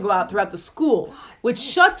power to go out throughout the school, which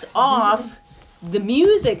shuts off the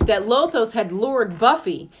music that Lothos had lured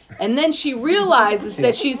Buffy. And then she realizes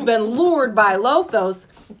that she's been lured by Lothos.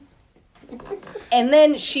 And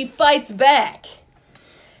then she fights back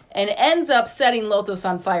and ends up setting Lothos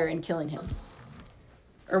on fire and killing him.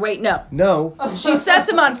 Or wait, no. No. She sets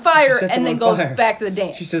him on fire She sets and him then on goes fire. back to the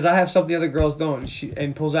dance. She says, "I have something other girls don't,"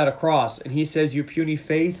 and pulls out a cross, and he says, "Your puny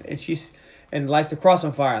faith," and lights the cross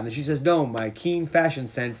on fire, and then she says, "No, my keen fashion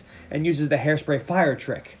sense," and uses the hairspray fire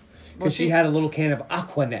trick. Because she had a little can of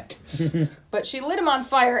Aquanet. But she lit him on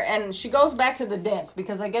fire, and she goes back to the dance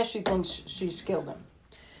because I guess she thinks she's killed him.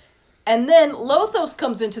 And then Lothos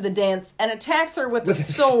comes into the dance and attacks her with a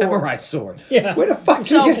sword. Samurai sword. Yeah. Where the fuck did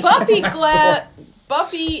So you get a samurai sword?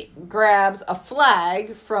 Buffy grabs a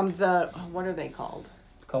flag from the, what are they called?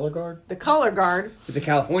 Color guard? The color guard. It's a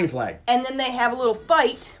California flag. And then they have a little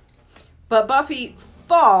fight. But Buffy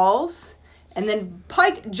falls. And then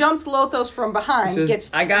Pike jumps Lothos from behind. He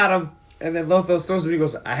says, "I got him." And then Lothos throws him and he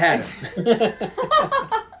goes, "I had him."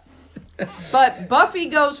 But Buffy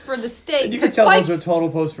goes for the stake. And you can 'cause tell Pike- those are total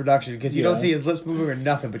post-production because you don't Yeah. see his lips moving or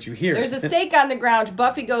nothing, but you hear There's it. a stake on the ground.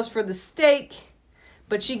 Buffy goes for the stake.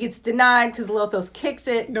 but she gets denied because Lothos kicks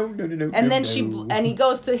it. No. And then he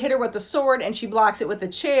goes to hit her with the sword, and she blocks it with a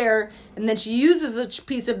chair. And then she uses a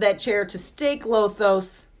piece of that chair to stake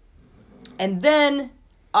Lothos. And then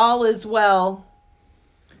all is well.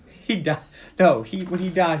 He died. No, when he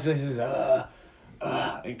dies, he says,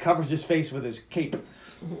 and covers his face with his cape.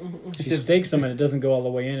 She stakes him and it doesn't go all the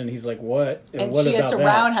way in, and he's like, "What?" And what she has to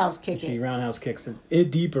roundhouse kick it. She roundhouse kicks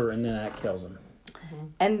it deeper, and then that kills him.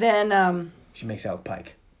 And then she makes out with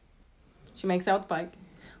Pike.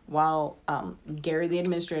 While Gary, the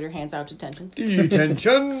administrator, hands out detentions.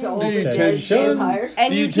 Detention. To all the dead vampires.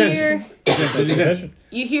 And you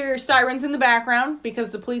hear sirens in the background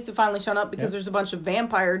because the police have finally shown up because there's a bunch of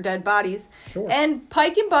vampire dead bodies. Sure. And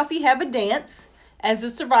Pike and Buffy have a dance as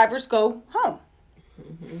the survivors go home.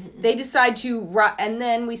 They decide to, and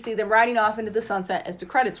then we see them riding off into the sunset as the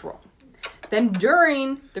credits roll. Then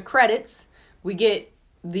during the credits, we get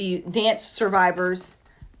the dance survivors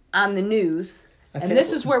on the news. And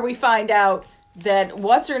this is where we find out that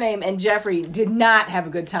what's-her-name and Jeffrey did not have a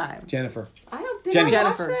good time. Jennifer. I don't think Jenny. I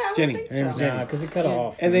watched that. I don't Jenny. think Her name's so. Jenny. Because it cut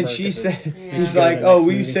off. And then she said, he's like,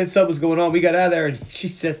 you said something was going on. We got out of there. And she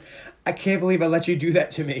says, I can't believe I let you do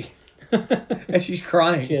that to me. And she's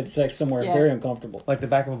crying. She had sex somewhere very uncomfortable. Like the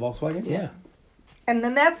back of a Volkswagen? Yeah. And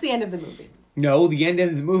then that's the end of the movie. No, the end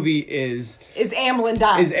of the movie is Amblin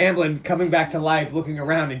dying. Is Amblin coming back to life, looking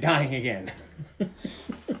around and dying again.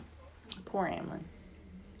 Poor Amblin.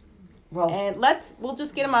 Well, and we'll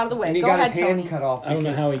just get him out of the way. And he Go got ahead, his hand Tony. cut off. I don't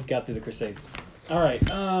know how he got through the Crusades. All right.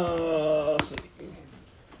 Let's see.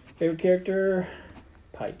 Favorite character?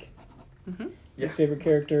 Pike. Mm-hmm. Yeah. Favorite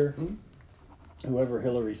character? Whoever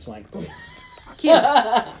Hillary Swank played.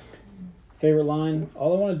 Favorite line?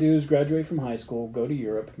 All I want to do is graduate from high school, go to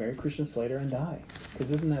Europe, marry Christian Slater, and die.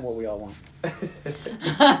 Because isn't that what we all want? I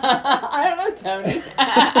don't know, Tony.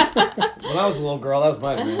 When I was a little girl, that was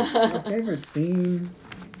my dream. My favorite scene?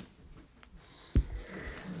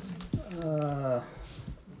 Oh,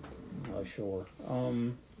 sure.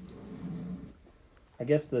 I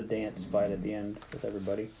guess the dance fight at the end with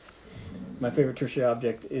everybody. My favorite tertiary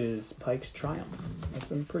object is Pike's Triumph. That's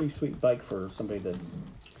a pretty sweet bike for somebody that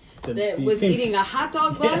was eating a hot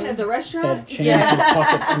dog bun at the restaurant. Had change in his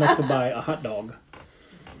pocket enough to buy a hot dog.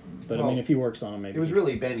 But I mean, if he works on him, maybe. It was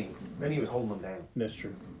really Benny. Benny was holding him down. That's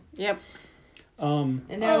true. Yep. And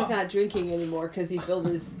now he's not drinking anymore because he filled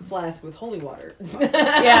his flask with holy water.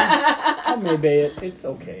 Yeah. Maybe it's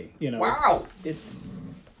okay. You know. Wow. It's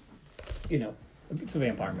it's a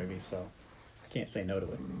vampire movie, so I can't say no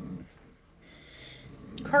to it.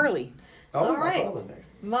 Carly. All right.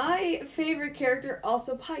 My favorite character,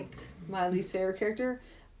 also Pike. My least favorite character,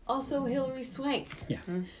 also Hillary Swank. Yeah,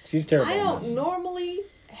 she's terrible. I don't normally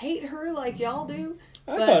hate her like y'all do.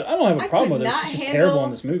 I don't have a problem with her. She's just terrible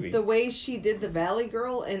in this movie. The way she did the Valley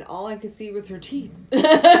Girl, and all I could see was her teeth. Yeah.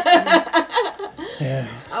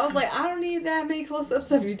 I was like, I don't need that many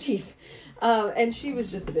close-ups of your teeth. And she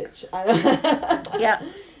was just a bitch. Yeah.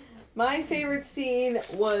 My favorite scene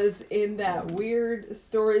was in that weird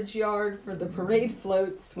storage yard for the parade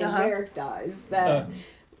floats when Merrick dies. That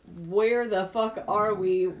where the fuck are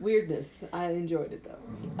we weirdness. I enjoyed it though.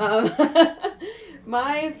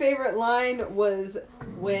 My favorite line was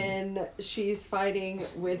when she's fighting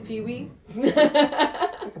with Pee-wee.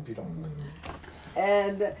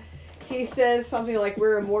 And he says something like,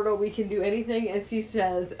 we're immortal, we can do anything. And she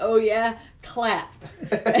says, oh yeah, clap.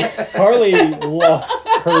 Carly lost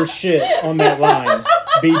her shit on that line.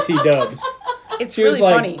 BT dubs. It's She really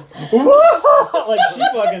was funny. Like she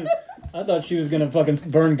fucking... I thought she was going to fucking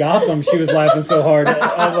burn Gotham. She was laughing so hard.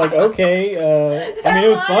 I was like, okay. I mean, it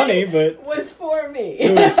was funny, but... was for me.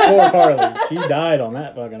 It was for Carly. She died on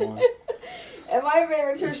that fucking one. And my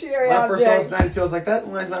favorite tertiary When I first saw this object... 92, I was like, that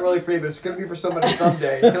line's not really for you, but it's going to be for somebody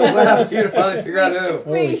someday. And I'm glad I was here to finally figure out who.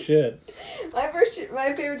 Holy shit. My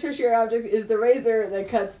favorite tertiary object is the razor that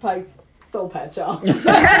cuts Pike's soul patch off.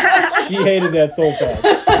 She hated that soul patch.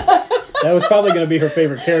 That was probably going to be her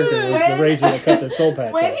favorite character, was the razor that cut the soul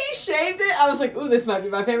patch When off. he shaved it, I was like, ooh, this might be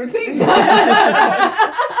my favorite scene.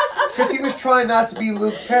 Because he was trying not to be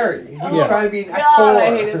Luke Perry. He was trying to be an actor. God,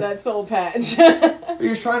 I hated that soul patch. He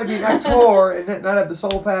was trying to be an actor and not have the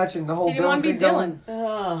soul patch and the whole He didn't want Dylan to be thing going.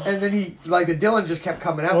 Dylan. And then the Dylan just kept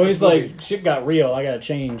coming out. Oh, with he's this movie. like, shit got real. I got to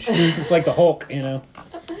change. It's like the Hulk, you know.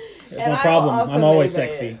 There's And no I problem. will also I'm always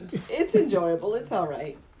make sexy. it. It's enjoyable. It's all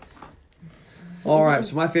right. All right,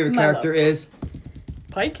 so my favorite character is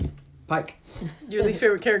Pike? Pike. Your least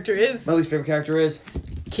favorite character is? My least favorite character is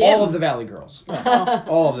Kim. all of the Valley Girls.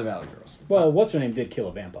 All of the Valley Girls. Well, what's her name did kill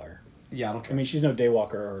a vampire. Yeah, I don't care. I mean, she's no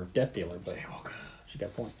Daywalker or Death Dealer, but she got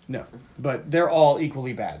a point. No, but they're all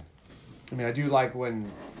equally bad. I mean, I do like when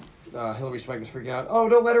Hilary Swank was freaking out. Oh,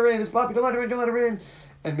 don't let her in! It's Buffy! Don't let her in! Don't let her in!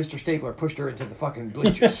 And Mr. Stapler pushed her into the fucking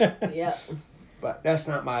bleachers. Yeah. But that's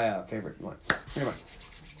not my favorite one. Anyway,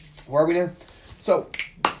 where are we now? So,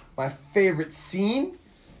 my favorite scene.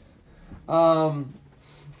 I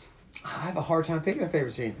have a hard time picking a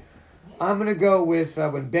favorite scene. I'm gonna go with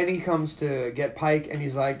when Benny comes to get Pike and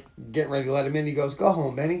he's like getting ready to let him in. He goes, "Go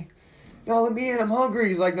home, Benny." "No, let me in. I'm hungry."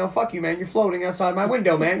 He's like, "No, fuck you, man. You're floating outside my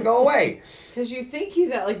window, man. Go away." Because you think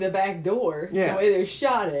he's at like the back door, Yeah. the way they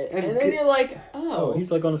shot it, and then you're like, Oh,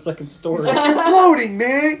 he's like on the second story. It's like, "You're floating,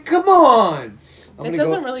 man. Come on." It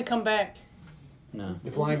doesn't really come back. No.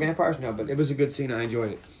 The flying vampires? No, but it was a good scene. I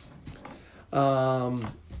enjoyed it.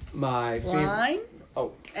 My favorite. Line?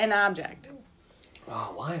 Oh. An object.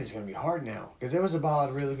 Oh, line is going to be hard now. Because there was a lot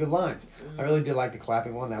of really good lines. I really did like the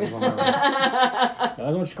clapping one. That was one of my That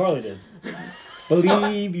was what Carly did.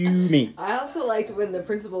 Believe you me. I also liked when the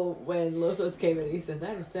principal, when Lothos came in, he said,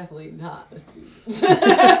 "That is definitely not a suit."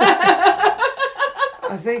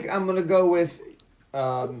 I think I'm going to go with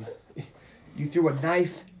you threw a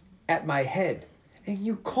knife at my head and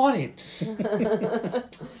you caught it.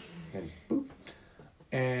 And boop.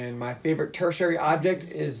 And my favorite tertiary object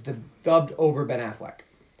is the dubbed over Ben Affleck.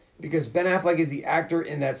 Because Ben Affleck is the actor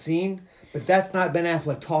in that scene, but that's not Ben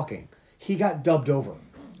Affleck talking. He got dubbed over.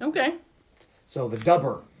 Okay. So the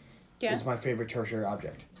dubber Yeah. is my favorite tertiary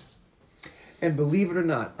object. And believe it or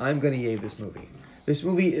not, I'm going to yay this movie. This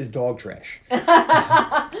movie is dog trash. 2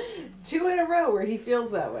 in a row where he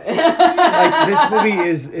feels that way. Like, this movie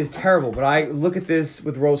is terrible, but I look at this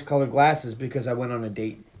with rose-colored glasses because I went on a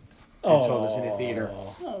date and saw this in a theater.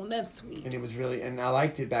 Oh, that's sweet. And it was really, and I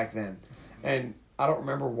liked it back then. And I don't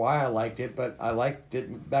remember why I liked it, but I liked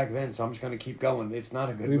it back then, so I'm just going to keep going. It's not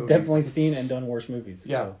a good movie. We've definitely seen and done worse movies.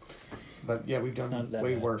 Yeah. So. But yeah, we've done Not that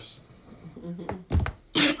way bad. worse.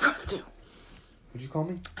 Jack Frost too. What'd you call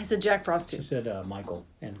me? I said Jack Frost too. She said Michael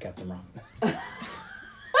and Captain Ron.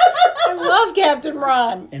 I love Captain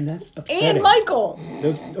Ron. And that's upsetting. And Michael.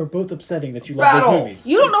 Those are both upsetting that you love Battle! those movies.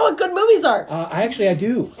 You don't know what good movies are. I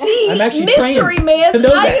do. See, I'm actually Mystery trained Man's to know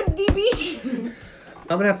that. IMDb.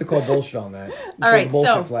 I'm going to have to call bullshit on that. All right,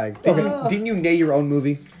 Bullshit so- flag. Didn't you name your own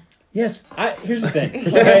movie? Yes. Here's the thing.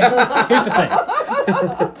 Okay? Here's the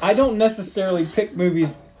thing. I don't necessarily pick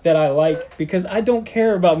movies that I like because I don't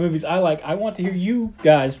care about movies I like. I want to hear you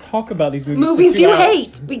guys talk about these movies. Movies for 2 you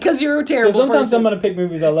hours. hate because you're a terrible So sometimes person. I'm going to pick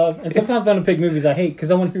movies I love, and sometimes I'm going to pick movies I hate because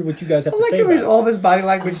I want to hear what you guys have I to like say how about it. all of his body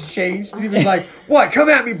language changed. He was like, "What? Come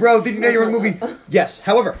at me, bro. Did you know your own movie?" Yes.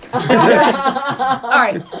 However, All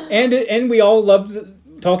right. And we all loved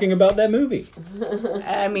talking about that movie.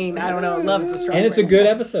 I mean, I don't know. Love is a strong And it's a word. good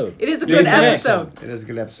episode. It is a good Jason X. episode. it is a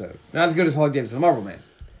good episode. Not as good as Harley Davidson, the Marvel Man.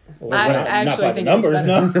 Well, I not actually by think the numbers, it's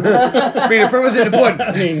no. I mean, if it was in the I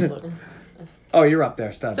pudding. mean, Oh, you're up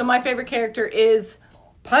there, stud. So my favorite character is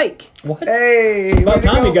Pike. what? Hey, By way the to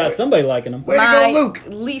time go. you got somebody liking him. Way to My go, Luke.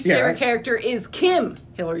 least Yeah, favorite right. character is Kim,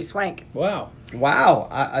 Hilary Swank. Wow. Wow.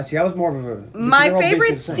 I see. I was more of a. My they're all favorite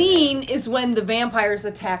basically the same. scene is when the vampires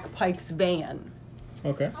attack Pike's van.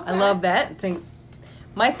 Okay. I love that thing.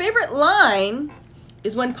 My favorite line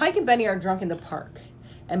is when Pike and Benny are drunk in the park.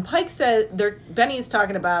 And Pike says, Benny is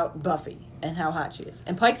talking about Buffy and how hot she is.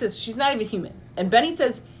 And Pike says, she's not even human. And Benny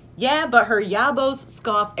says, yeah, but her yabos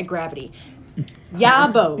scoff at gravity.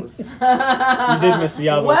 Yabos. You did miss the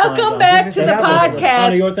Yabos. Welcome back to the Yabos. podcast.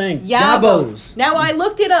 Kind of your thing. Yabos. Yabos. Now I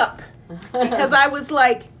looked it up because I was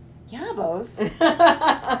like, Yabos?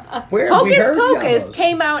 Where have we Hocus heard Pocus Yabos?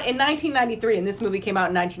 came out in 1993 and this movie came out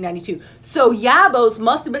in 1992. So Yabos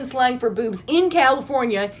must have been slang for boobs in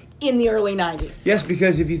California in the early 90s. Yes,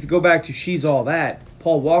 because if you go back to She's All That,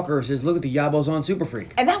 Paul Walker says, "Look at the Yabos on Super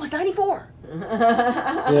Freak." And that was 94. She's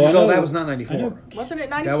All That was not I 94. know. Wasn't it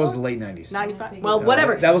 94? That was the late 90s. 95. Well,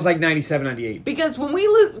 whatever. That was like 97, 98. Because when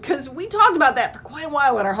because we talked about that for quite a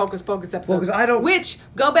while in our Hocus Pocus episode. Well, 'cause I don't- Which,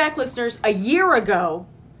 go back, listeners, a year ago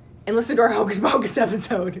and listen to our Hocus Pocus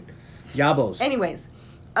episode. Yabos. Anyways,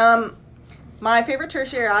 my favorite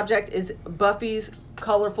tertiary object is Buffy's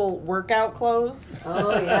colorful workout clothes.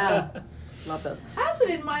 Oh, yeah. Love those. I also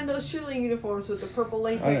didn't mind those cheerleading uniforms with the purple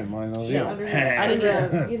latex. I didn't mind those shit either. underneath. I didn't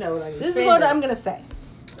either. You know what I mean. This is what Spandex. I'm going to say.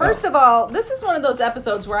 First of all, this is one of those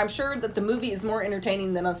episodes where I'm sure that the movie is more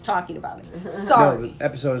entertaining than us talking about it. No, Sorry. the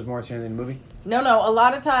episode is more entertaining than the movie. No, a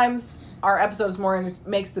lot of times our episode is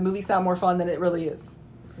makes the movie sound more fun than it really is.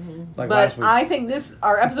 Like But last week. I think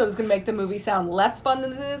our episode is going to make the movie sound less fun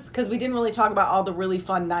than it is because we didn't really talk about all the really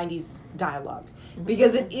fun 90s dialogue.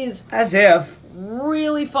 Because it is As if.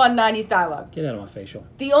 really fun 90s dialogue. Get out of my facial.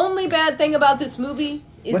 The only bad thing about this movie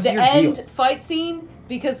is What's the your end deal? fight scene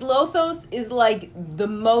Because Lothos is like the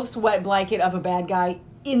most wet blanket of a bad guy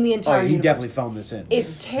in the entire he universe. definitely phoned this in.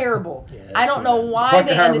 It's terrible. Yeah, I don't know why Clark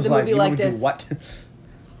they O'Hara ended was the movie "You like want me to do this. What?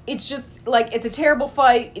 It's just like it's a terrible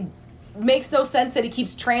fight. It makes no sense that he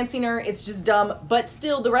keeps trancing her. It's just dumb. But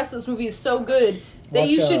still, the rest of this movie is so good that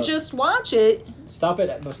you should just watch it. Stop it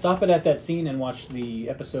at that scene and watch the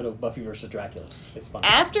episode of Buffy versus Dracula. It's fun.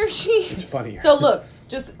 After It's she... funnier. So look,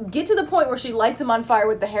 just get to the point where she lights him on fire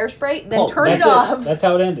with the hairspray, then turn it That's off. That's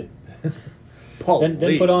how it ended. Then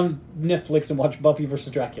Please. put on Netflix and watch Buffy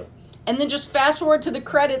versus Dracula. And then just fast forward to the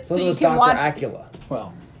credits so Well, it you was can Dr. watch... Acula.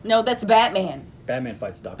 Well, No, that's Batman. Batman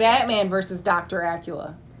fights Doctor. Batman versus Dr.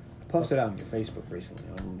 Acula. Posted out on your Facebook recently. I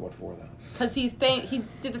don't remember what for though. Because he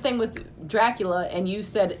did a thing with Dracula, and you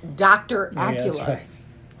said Dr. Acula. Oh, yeah, that's right.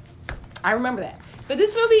 I remember that. But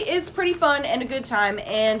this movie is pretty fun and a good time,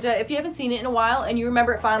 and if you haven't seen it in a while and you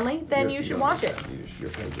remember it fondly, then you should watch it. Your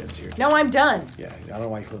page ends here. No, I'm done. Yeah, I don't know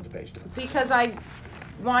why you flipped the page. Because I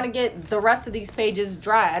want to get the rest of these pages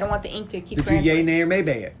dry. I don't want the ink to keep Did you transferring. yay, nay, or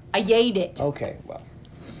maybe it? I yayed it. Okay, well,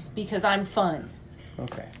 Because I'm fun.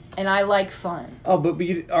 okay. And I like fun. Oh, but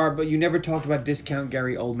you never talked about Discount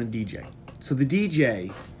Gary Oldman DJ. So the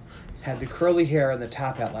DJ had the curly hair and the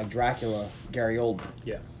top hat like Dracula Gary Oldman,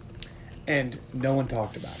 Yeah. and no one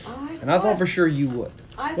talked about it. I And I thought thought- for sure you would.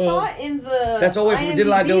 I Well, thought in the that's always- we did a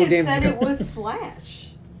lot of IMDb damn- it said it was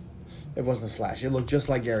Slash. It wasn't Slash. It looked just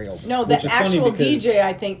like Gary Oldman. No, the Which is funny actual because- DJ,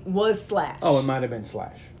 I think, was Slash. Oh, it might have been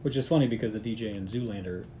Slash. Which is funny because the DJ in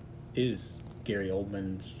Zoolander is Gary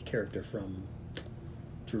Oldman's character from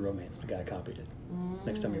True Romance. The guy copied it.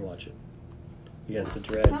 Next time you watch it. He has the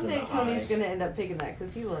dreads Someday and the Tony's eye. gonna end up picking that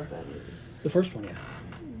because he loves that movie. The first one, yeah.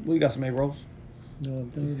 Well, you got some egg rolls?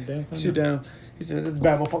 Sit down. He said, "This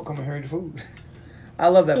bad motherfucker coming here to food." I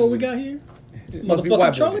love that What movie. we got here? It must be white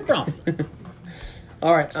Motherfucking Charlie movie. Bronson.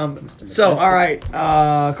 All right. Mr. So, Majestic. all right,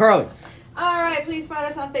 Carly. All right, please find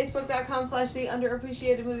us on Facebook.com/The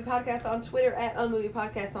Underappreciated Movie Podcast, on Twitter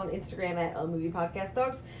 @UnMoviePodcast, on Instagram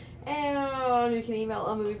 @UnMoviePodcastDogs, and you can email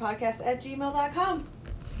unmoviepodcast@gmail.com.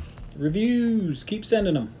 Reviews. Keep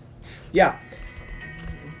sending them. Yeah.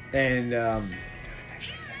 And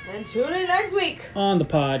And tune in next week. On the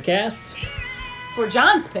podcast. For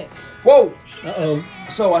John's pick. whoa. Uh-oh.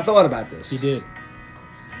 So I thought about this. He did.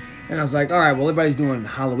 And I was like, all right, well, everybody's doing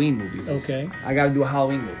Halloween movies. Okay. I got to do a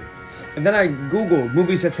Halloween movie. And then I Googled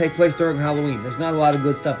movies that take place during Halloween. There's not a lot of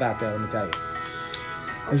good stuff out there, let me tell you.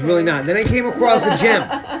 There's really not. Then I came across a gem.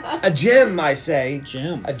 A gem, I say.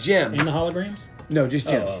 Gem. A gem. And the holograms? No, just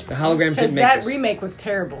gem. Oh. The holograms Because didn't make that this. remake was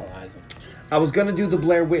terrible. Oh, I was going to do the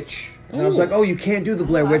Blair Witch. And then I was Ooh. like, oh, you can't do the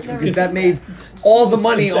Blair I've Witch never because seen that made that. all the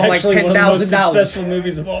money It's on like actually one of the most $10,000. successful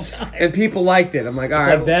movies of all time. And people liked it. I'm like, all It's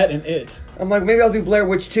right. like that and It. I'm like, maybe I'll do Blair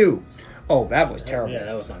Witch 2. Oh, that was terrible. Yeah,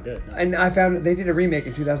 that was not good. No. And I found they did a remake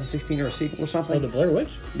in 2016 or a sequel or something. Oh, the Blair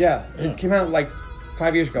Witch? Yeah, Yeah. it came out like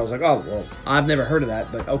 5 years ago. I was like, oh, well, I've never heard of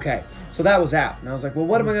that, but okay. So that was out. And I was like, well,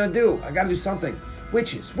 what am I going to do? I got to do something.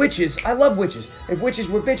 Witches. Witches. I love witches. If witches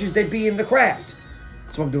were bitches, they'd be in The Craft.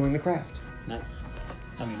 So I'm doing The Craft. Nice.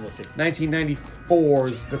 I mean, we'll see.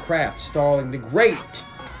 1994's The Craft, starring the great...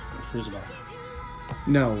 Roosevelt.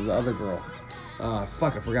 No, the other girl.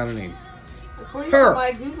 Fuck, I forgot her name. According Her. to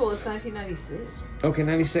my Google, it's 1996. Okay,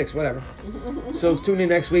 96, whatever. So tune in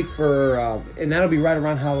next week for... and that'll be right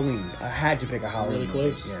around Halloween. I had to pick a Halloween Really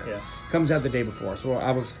movie. close? Yeah. Comes out the day before, so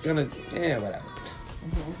I was gonna... whatever.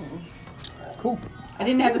 Cool. I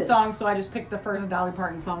didn't have a song, so I just picked the first Dolly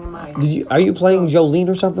Parton song in my... Are you playing Jolene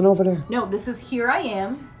or something over there? No, this is Here I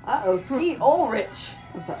Am. Uh-oh, Skeet Ulrich.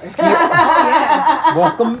 I'm sorry. Oh, yeah.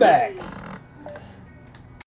 Welcome back.